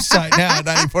on our website now at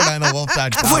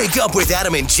 949thewolf.com. Wake up with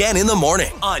Adam and Jen in the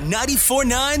morning on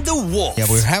 94.9 The Wolf. Yeah,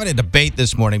 we were having a debate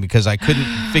this morning because I couldn't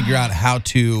figure out how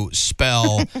to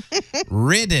spell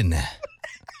ridden.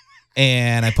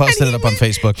 And I posted it up on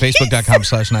Facebook,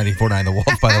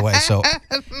 facebook.com/949thewolf, by the way. So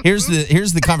here's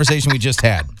the conversation we just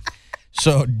had.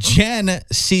 So Jen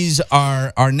sees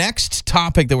our next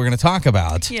topic that we're going to talk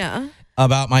about. Yeah.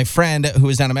 About my friend who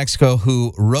was down in Mexico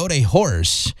who rode a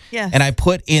horse. Yes. And I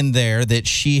put in there that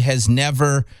she has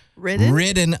never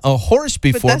ridden a horse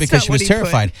before that's because not she was what he put.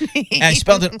 terrified. And I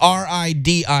spelled it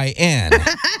RIDIN.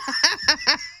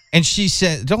 And she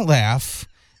said, don't laugh.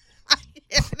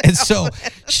 And so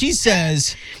she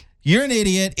says, you're an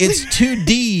idiot. It's 2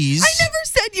 D's. I never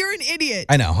said you're an idiot.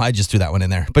 I know. I just threw that one in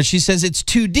there. But she says it's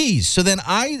 2 D's. So then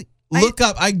I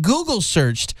Google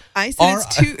searched. I said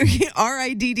it's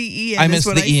RIDDEN. I missed is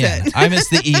what the EN. said. I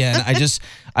missed the EN.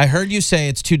 I heard you say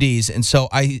it's 2 D's. And so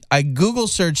I Google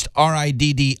searched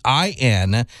RIDDIN.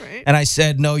 Right. And I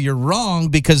said, no, you're wrong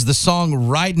because the song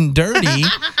Ridin' Dirty,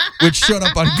 which showed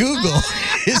up on Google,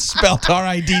 is spelled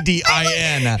RIDDIN. He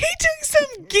took some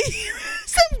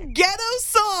ghetto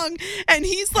song and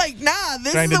he's like, nah,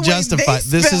 this Trying is to the justify. way they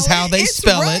This is spell how it. they It's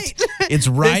spell right. it. It's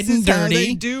Ridin' This is how Dirty.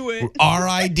 they do it.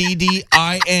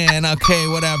 RIDDIN. Okay,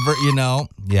 whatever,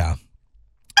 Yeah.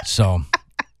 So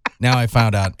Now I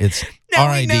found out it's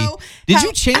Now we RID. know Did how-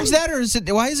 you change that, or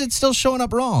why is it still showing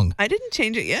up wrong? I didn't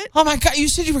change it yet. Oh my God! You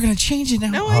said you were going to change it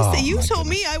now. No, Oh, you my told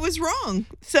goodness. me I was wrong.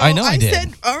 So I know I did.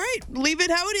 said, all right, leave it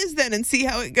how it is then and see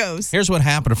how it goes. Here's what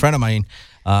happened. A friend of mine,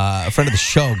 a friend of the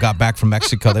show, got back from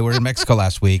Mexico. They were in Mexico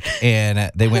last week,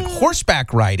 and they went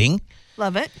horseback riding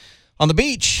Love it. on the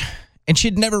beach, and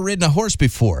she'd never ridden a horse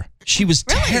before. She was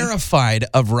terrified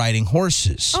of riding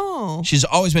horses. Oh. She's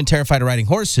always been terrified of riding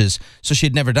horses, so she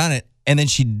had never done it. And then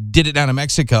she did it down in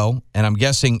Mexico, and I'm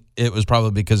guessing it was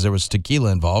probably because there was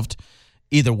tequila involved.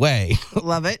 Either way,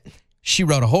 Love it. she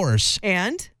rode a horse,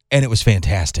 And and it was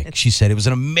fantastic. She said it was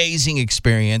an amazing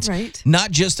experience. Right.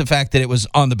 Not just the fact that it was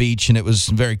on the beach and it was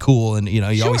very cool, and you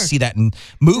always Sure. see that in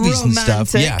movies and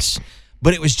stuff. Romantic. Yes.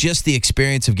 But it was just the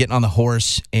experience of getting on the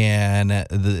horse, and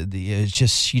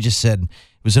she just said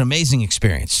it was an amazing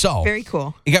experience. So very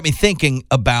cool. it got me thinking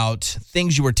about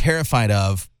things you were terrified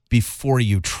of before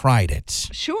you tried it.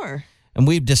 Sure. And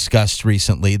we've discussed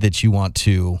recently that you want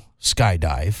to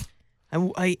skydive.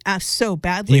 I so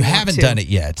badly You want haven't to. done it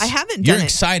yet. I haven't You're done it.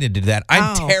 excited to do that.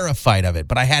 I'm Oh. terrified of it,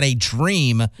 but I had a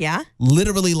dream Yeah?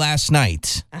 literally last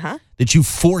night Uh-huh. that you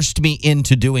forced me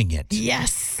into doing it.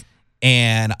 Yes.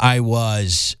 And I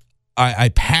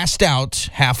passed out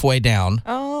halfway down.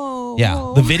 Oh.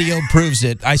 Yeah, the video proves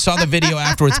it. I saw the video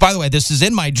afterwards. By the way, this is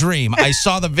in my dream. I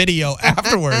saw the video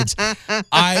afterwards.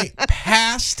 I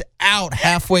passed out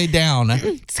halfway down.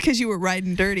 It's because you were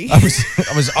riding dirty. I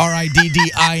was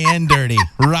RIDDIN dirty,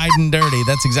 riding dirty.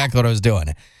 That's exactly what I was doing.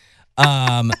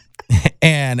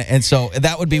 And so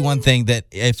that would be one thing that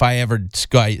if I ever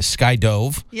sky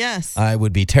dove, Yes. I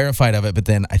would be terrified of it. But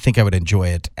then I think I would enjoy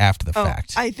it after the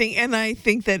fact. I think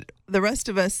that the rest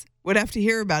of us would have to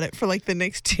hear about it for like the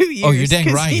next 2 years. Oh, you're dang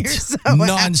 'cause right. You're so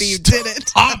happy you did it.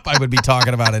 Non-stop, I would be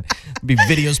talking about it. Be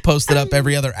videos posted up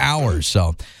every other hour.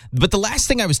 So, but the last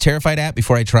thing I was terrified at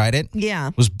before I tried it,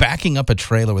 Yeah. was backing up a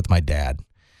trailer with my dad.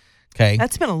 Okay,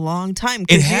 That's been a long time.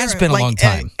 'Cause It has you're, been a like, long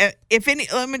time.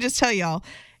 Let me just tell y'all,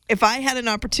 if I had an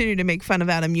opportunity to make fun of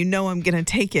Adam, I'm going to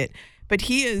take it. But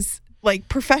he is like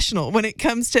professional when it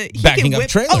comes to he Backing can up whip.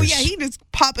 trailers. Oh yeah, he can just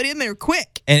pop it in there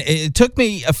quick. and it took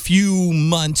me a few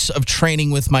months of training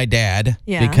with my dad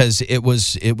Yeah. because it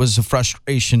was a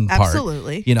frustration part.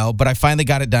 Absolutely. But I finally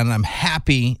got it done, and I'm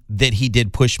happy that he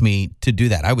did push me to do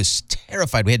that. I was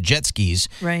terrified. We had jet skis,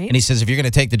 Right. And he says, if you're going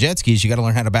to take the jet skis, you got to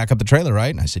learn how to back up the trailer,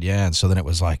 right? And I said, yeah. And so then it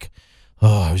was like,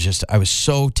 I was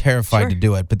so terrified Sure. to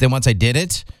do it. But then once I did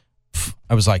it,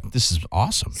 I was like, this is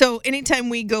awesome. So anytime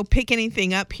we go pick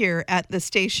anything up here at the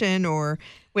station, or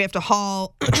we have to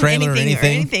haul A trailer or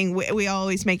anything? we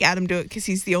always make Adam do it because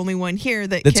he's the only one here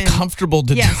that That's can, comfortable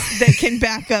to do. yes, that can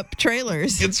back up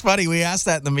trailers. It's funny. We asked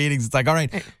that in the meetings. It's like, all right,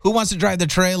 who wants to drive the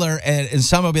trailer? And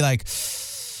some will be like,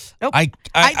 Nope. I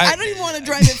don't even want to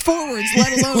drive it forwards,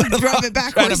 let alone drive it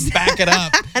try backwards. to back it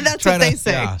up. And that's Try what they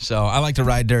say. Yeah, so I like to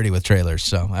ride dirty with trailers.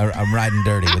 So I'm riding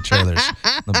dirty with trailers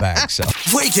in the back. So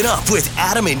Wake it up with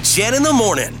Adam and Jen in the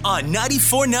morning on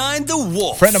 94.9 The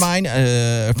Wolf. a friend of mine,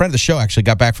 a friend of the show, actually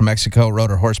got back from Mexico,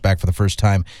 rode her horseback for the first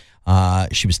time.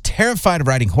 She was terrified of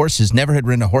riding horses, never had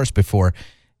ridden a horse before.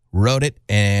 Rode it,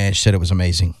 and she said it was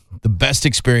amazing. The best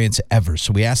experience ever.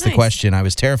 So we asked the Nice. question, I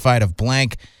was terrified of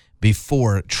blank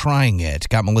before trying it.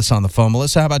 Got Melissa on the phone.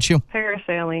 Melissa, how about you?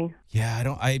 Parasailing.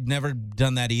 Yeah, I've never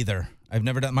done that either. I've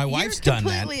never done. My wife's done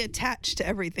You're that. completely attached to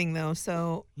everything, though,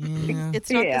 so Yeah. it's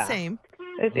not the Yeah. same.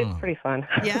 It's pretty fun.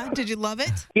 Yeah, did you love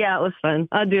it? Yeah, it was fun.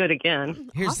 I'll do it again.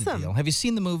 Here's the Awesome. deal. Have you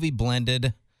seen the movie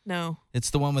Blended? No. It's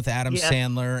the one with Adam Yes.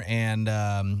 Sandler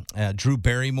and Drew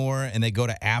Barrymore, and they go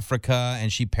to Africa,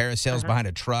 and she parasails behind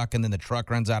a truck, and then the truck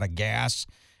runs out of gas,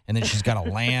 and then she's got to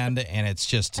land, and it's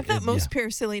just. I thought most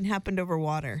parasailing happened over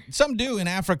water. Some do in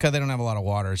Africa. They don't have a lot of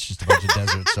water. It's just a bunch of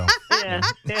desert. So,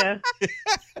 Yeah.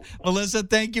 Melissa,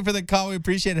 thank you for the call. We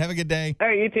appreciate it. Have a good day. All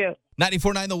right, you too.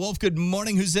 94.9 The Wolf. Good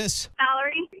morning. Who's this?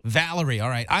 Valerie, Valerie. All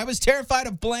right. I was terrified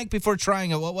of blank before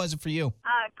trying it. What was it for you?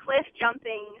 cliff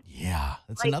jumping Yeah,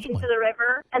 that's like another into one. the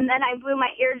river, and then I blew my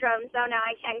eardrum, so now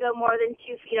I can't go more than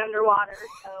 2 feet underwater.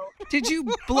 So Did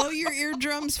you blow your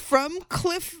eardrums from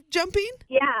cliff jumping?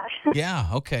 yeah, Yeah.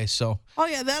 Okay. So. Oh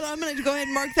yeah, that I'm gonna go ahead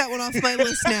and mark that one off my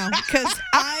list now because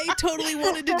I totally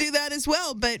wanted to do that as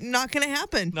well, but not gonna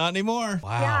happen. Not anymore.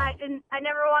 Wow. yeah, I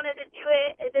never wanted to do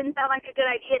it. It didn't sound like a good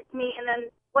idea to me, and then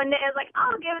one day I was like,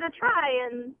 I'll give it a try,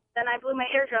 and then I blew my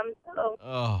eardrum. So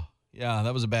Oh, yeah.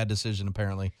 That was a bad decision,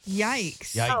 apparently.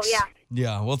 Yikes. Yikes. Oh, yeah.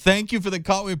 Yeah. Well, thank you for the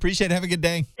call. We appreciate it. Have a good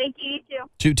day. thank you, you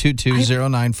too.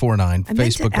 222-0949. I meant to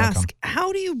Facebook.com. ask,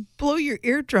 how do you blow your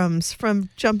eardrums from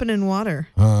jumping in water?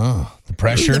 The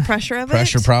pressure. The pressure of it?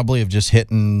 Pressure probably of just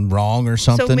hitting wrong or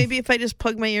something. So maybe if I just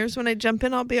plug my ears when I jump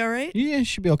in, I'll be all right? Yeah, it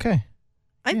should be okay.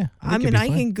 I think mean, you'll be I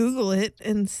fine. can Google it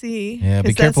and see. Yeah, be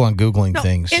 'cause careful that's- on Googling No,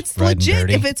 things. it's riding legit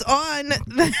dirty. if it's on.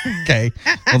 Okay.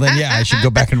 Well, then, yeah, I should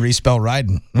go back and respell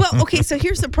riding. Well, okay, so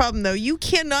here's the problem, though. You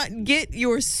cannot get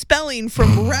your spelling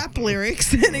from rap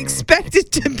lyrics and expect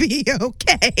it to be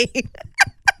okay.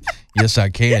 Yes, I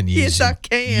can. Yes, Yeezy. I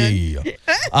can. Yeah.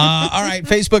 All right.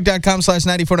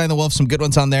 Facebook.com/949TheWolf. Some good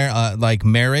ones on there, like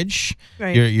marriage.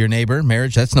 Right. Your neighbor,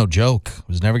 marriage. That's no joke.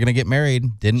 Was never going to get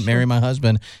married. Didn't marry my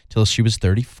husband till she was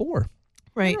 34.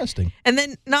 Right. Interesting. And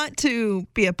then not to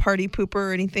be a party pooper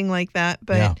or anything like that,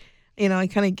 but, Yeah. I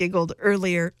kind of giggled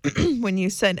earlier when you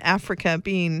said Africa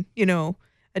being,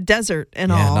 a desert and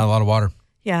Yeah, all. not a lot of water.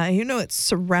 Yeah, it's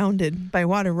surrounded by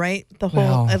water, right? The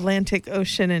whole Well- Atlantic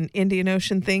Ocean and Indian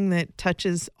Ocean thing that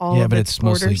touches all Yeah, of but its it's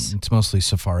borders. mostly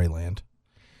safari land.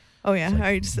 Oh yeah,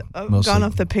 I just mostly- gone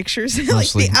off the pictures. like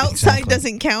mostly- the outside exactly.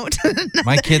 doesn't count.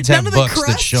 My kids None have of the books that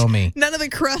crust- show me. None of the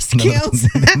crust None of- counts.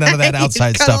 None of that You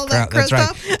outside cut stuff. all that That's crust right.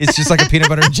 off. It's just like a peanut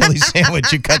butter and jelly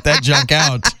sandwich. You cut that junk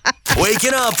out.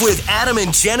 Waking up with Adam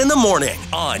and Jen in the morning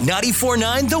on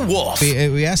 94.9 The Wolf.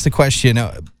 We asked the question.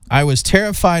 I was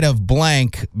terrified of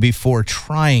blank before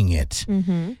trying it.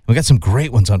 Mm-hmm. We got some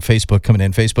great ones on Facebook coming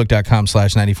in.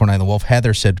 Facebook.com/949 The Wolf.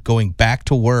 Heather said going back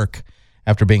to work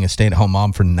after being a stay-at-home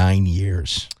mom for 9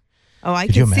 years. Oh, I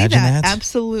Could you can see imagine that. that?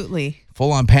 Absolutely.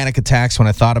 Full-on panic attacks when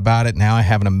I thought about it. Now I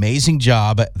have an amazing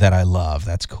job that I love.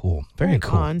 That's cool. Very Right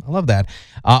cool. on. I love that.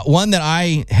 One that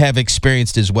I have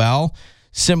experienced as well,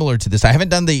 similar to this. I haven't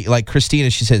done like Christina,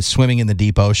 she says, swimming in the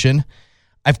deep ocean.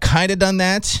 I've kind of done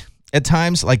that at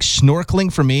times. Like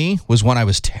snorkeling for me was one I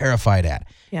was terrified at.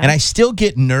 Yeah. And I still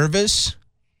get nervous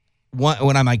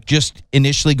when I'm like just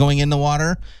initially going in the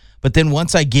water. But then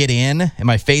once I get in and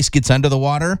my face gets under the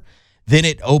water, then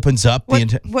it opens up the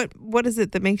entire. What is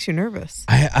it that makes you nervous?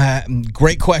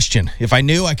 Great question. If I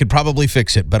knew, I could probably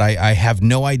fix it, but I have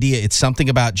no idea. It's something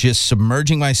about just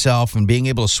submerging myself and being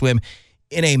able to swim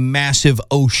in a massive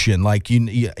ocean. Like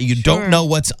you Sure. don't know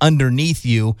what's underneath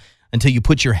you until you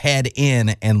put your head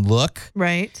in and look.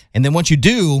 Right. And then once you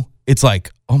do, it's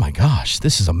like, oh my gosh,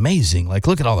 this is amazing. Like,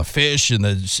 look at all the fish and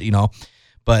the.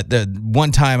 But the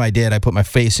one time I put my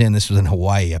face in. This was in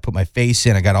Hawaii. I put my face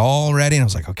in. I got all ready, and I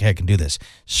was like, okay, I can do this.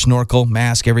 Snorkel,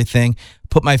 mask, everything.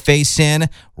 Put my face in.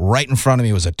 Right in front of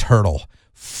me was a turtle.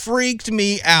 Freaked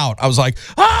me out. I was like,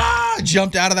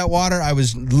 jumped out of that water. I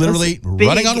was literally Big,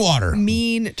 running on water.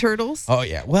 Mean turtles. Oh,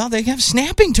 yeah. Well, they have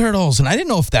snapping turtles, and I didn't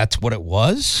know if that's what it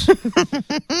was.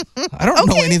 I don't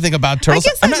know anything about turtles.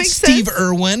 guess that I'm not makes Steve sense.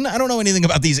 Irwin. I don't know anything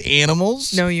about these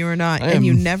animals. No, you are not, I and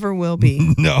you am- never will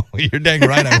be. No, you're dang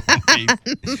right I won't be.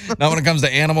 Not when it comes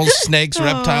to animals, snakes,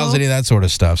 reptiles, any of that sort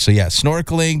of stuff. So, yeah,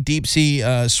 snorkeling, deep sea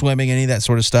swimming, any of that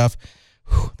sort of stuff.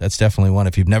 Whew, that's definitely one.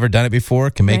 If you've never done it before,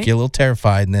 it can make Right. you a little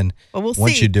terrified. And then Well, we'll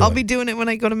once see. you do I'll it, be doing it when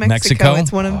I go to Mexico. Mexico?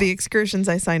 It's one of the excursions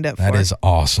I signed up that for. is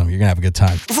awesome. You're going to have a good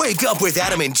time. Wake up with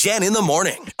Adam and Jen in the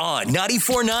morning on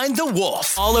 94.9 The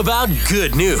Wolf. All about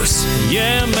good news.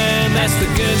 Yeah, man, that's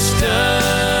the good stuff.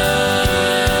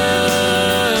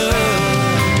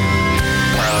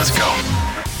 All right, let's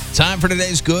go. Time for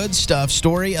today's good stuff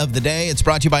story of the day. It's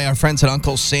brought to you by our friends at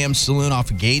Uncle Sam's Saloon off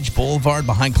of Gage Boulevard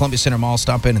behind Columbia Center Mall.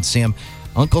 Stop in and see them.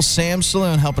 Uncle Sam's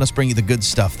Saloon helping us bring you the good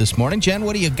stuff this morning. Jen,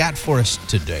 what do you got for us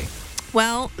today?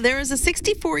 Well, there is a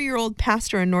 64-year-old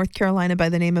pastor in North Carolina by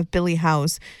the name of Billy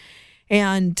House,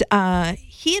 and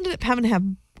he ended up having to have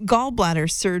gallbladder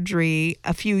surgery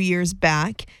a few years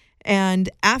back. And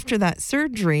after that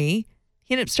surgery,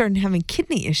 he ended up starting having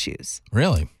kidney issues.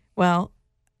 Really? Well,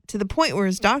 to the point where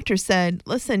his doctor said,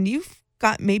 listen, you've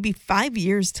got maybe 5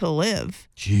 years to live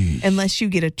Jeez. unless you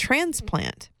get a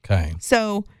transplant. Okay.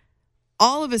 So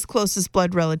all of his closest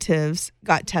blood relatives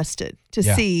got tested to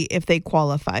Yeah. see if they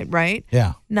qualified, right?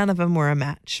 Yeah. None of them were a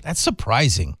match. That's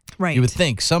surprising. Right. You would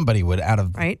think somebody would out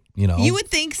of, Right? you would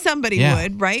think somebody Yeah.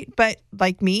 would, right? But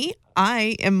like me,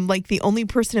 I am like the only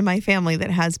person in my family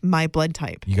that has my blood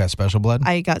type. You got special blood?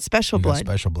 I got special You got blood.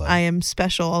 special blood. I am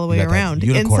special all the way got that around,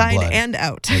 unicorn inside blood. and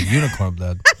out. A unicorn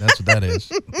blood. That's what that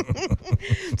is.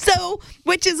 So,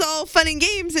 which is all fun and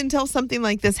games until something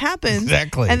like this happens.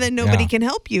 Exactly. And then nobody Yeah. can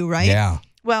help you, right? Yeah.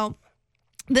 Well,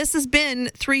 this has been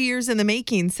 3 years in the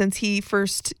making since he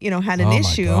first, had an Oh, my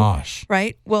issue. gosh.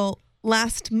 Right? Well,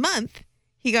 last month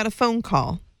he got a phone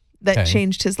call that Okay.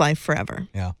 changed his life forever.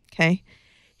 Yeah. Okay.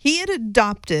 He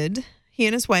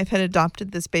and his wife had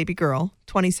adopted this baby girl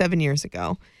 27 years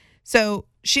ago. So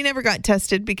she never got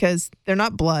tested because they're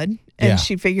not blood. And Yeah.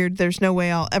 she figured there's no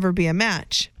way I'll ever be a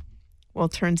match. Well,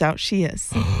 it turns out she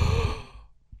is.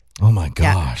 Oh, my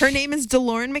gosh. Yeah. Her name is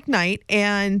DeLauren McKnight,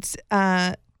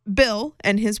 and Bill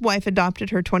and his wife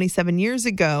adopted her 27 years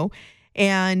ago.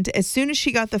 And as soon as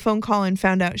she got the phone call and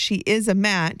found out she is a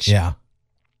match, Yeah.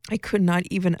 I could not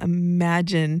even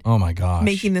imagine Oh, my gosh.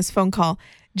 making this phone call.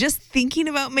 Just thinking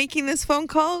about making this phone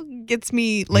call gets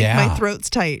me like Yeah. my throat's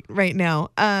tight right now.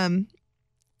 And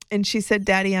she said,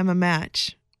 "Daddy, I'm a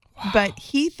match." But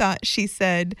he thought she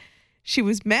said she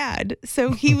was mad.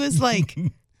 So he was like,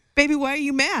 "Baby, why are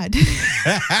you mad?"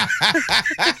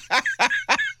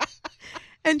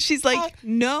 And she's like,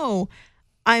 "No,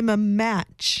 I'm a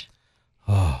match."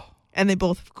 Oh, And they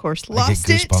both, of course, I lost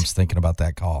get it. goosebumps thinking about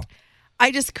that call.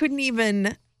 I just couldn't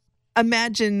even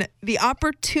imagine the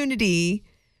opportunity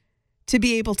to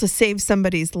be able to save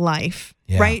somebody's life,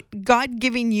 Yeah. right? God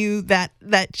giving you that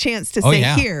chance to Oh, say,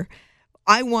 yeah. "Here,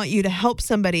 I want you to help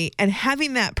somebody," and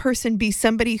having that person be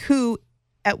somebody who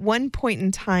at one point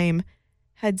in time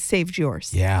had saved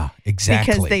yours. Yeah,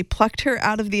 exactly. Because they plucked her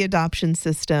out of the adoption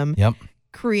system, Yep.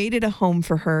 created a home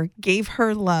for her, gave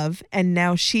her love, and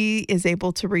now she is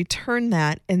able to return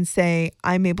that and say,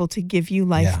 "I'm able to give you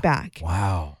life Yeah. back."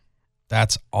 Wow.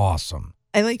 That's awesome.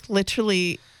 I like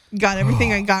literally got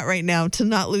everything I got right now to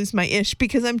not lose my ish,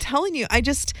 because I'm telling you,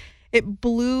 it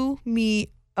blew me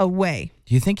away.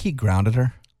 Do you think he grounded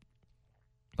her?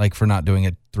 Like for not doing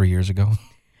it 3 years ago?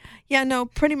 Yeah, no,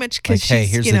 pretty much Like, because hey,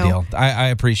 she's, here's you the know, deal. I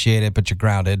appreciate it, but you're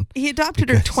grounded. he adopted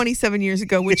her Because- 27 years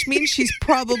ago, which means she's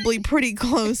probably pretty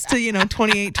close to,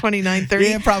 28, 29, 30.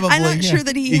 Yeah, probably, I'm not yeah. sure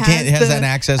that he He has the that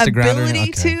access to ground her? ability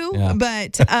Okay, to, yeah.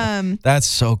 but That's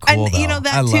so cool, and though.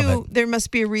 that I love too, it. there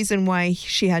must be a reason why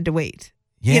she had to wait.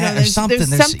 Yeah, there's something. There's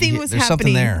There's- something was there's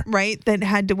happening, something there. right? That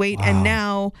had to wait, Wow.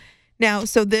 and now,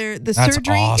 so the That's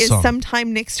surgery is awesome.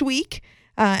 sometime next week,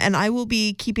 and I will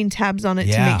be keeping tabs on it to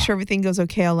Yeah. make sure everything goes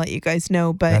okay. I'll let you guys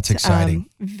know, but That's exciting.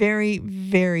 Very,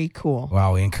 very cool.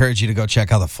 Wow, we encourage you to go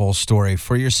check out the full story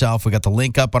for yourself. We got the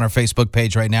link up on our Facebook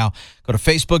page right now. Go to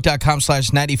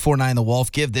facebook.com/949 The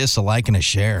Wolf. Give this a like and a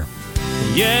share.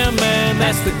 Yeah, man,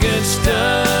 that's the good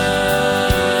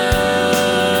stuff.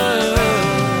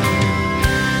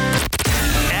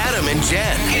 Adam and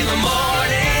Jen in the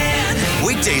morning.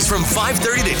 Weekdays from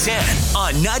 5:30 to 10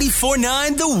 on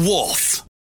 94.9 The Wolf.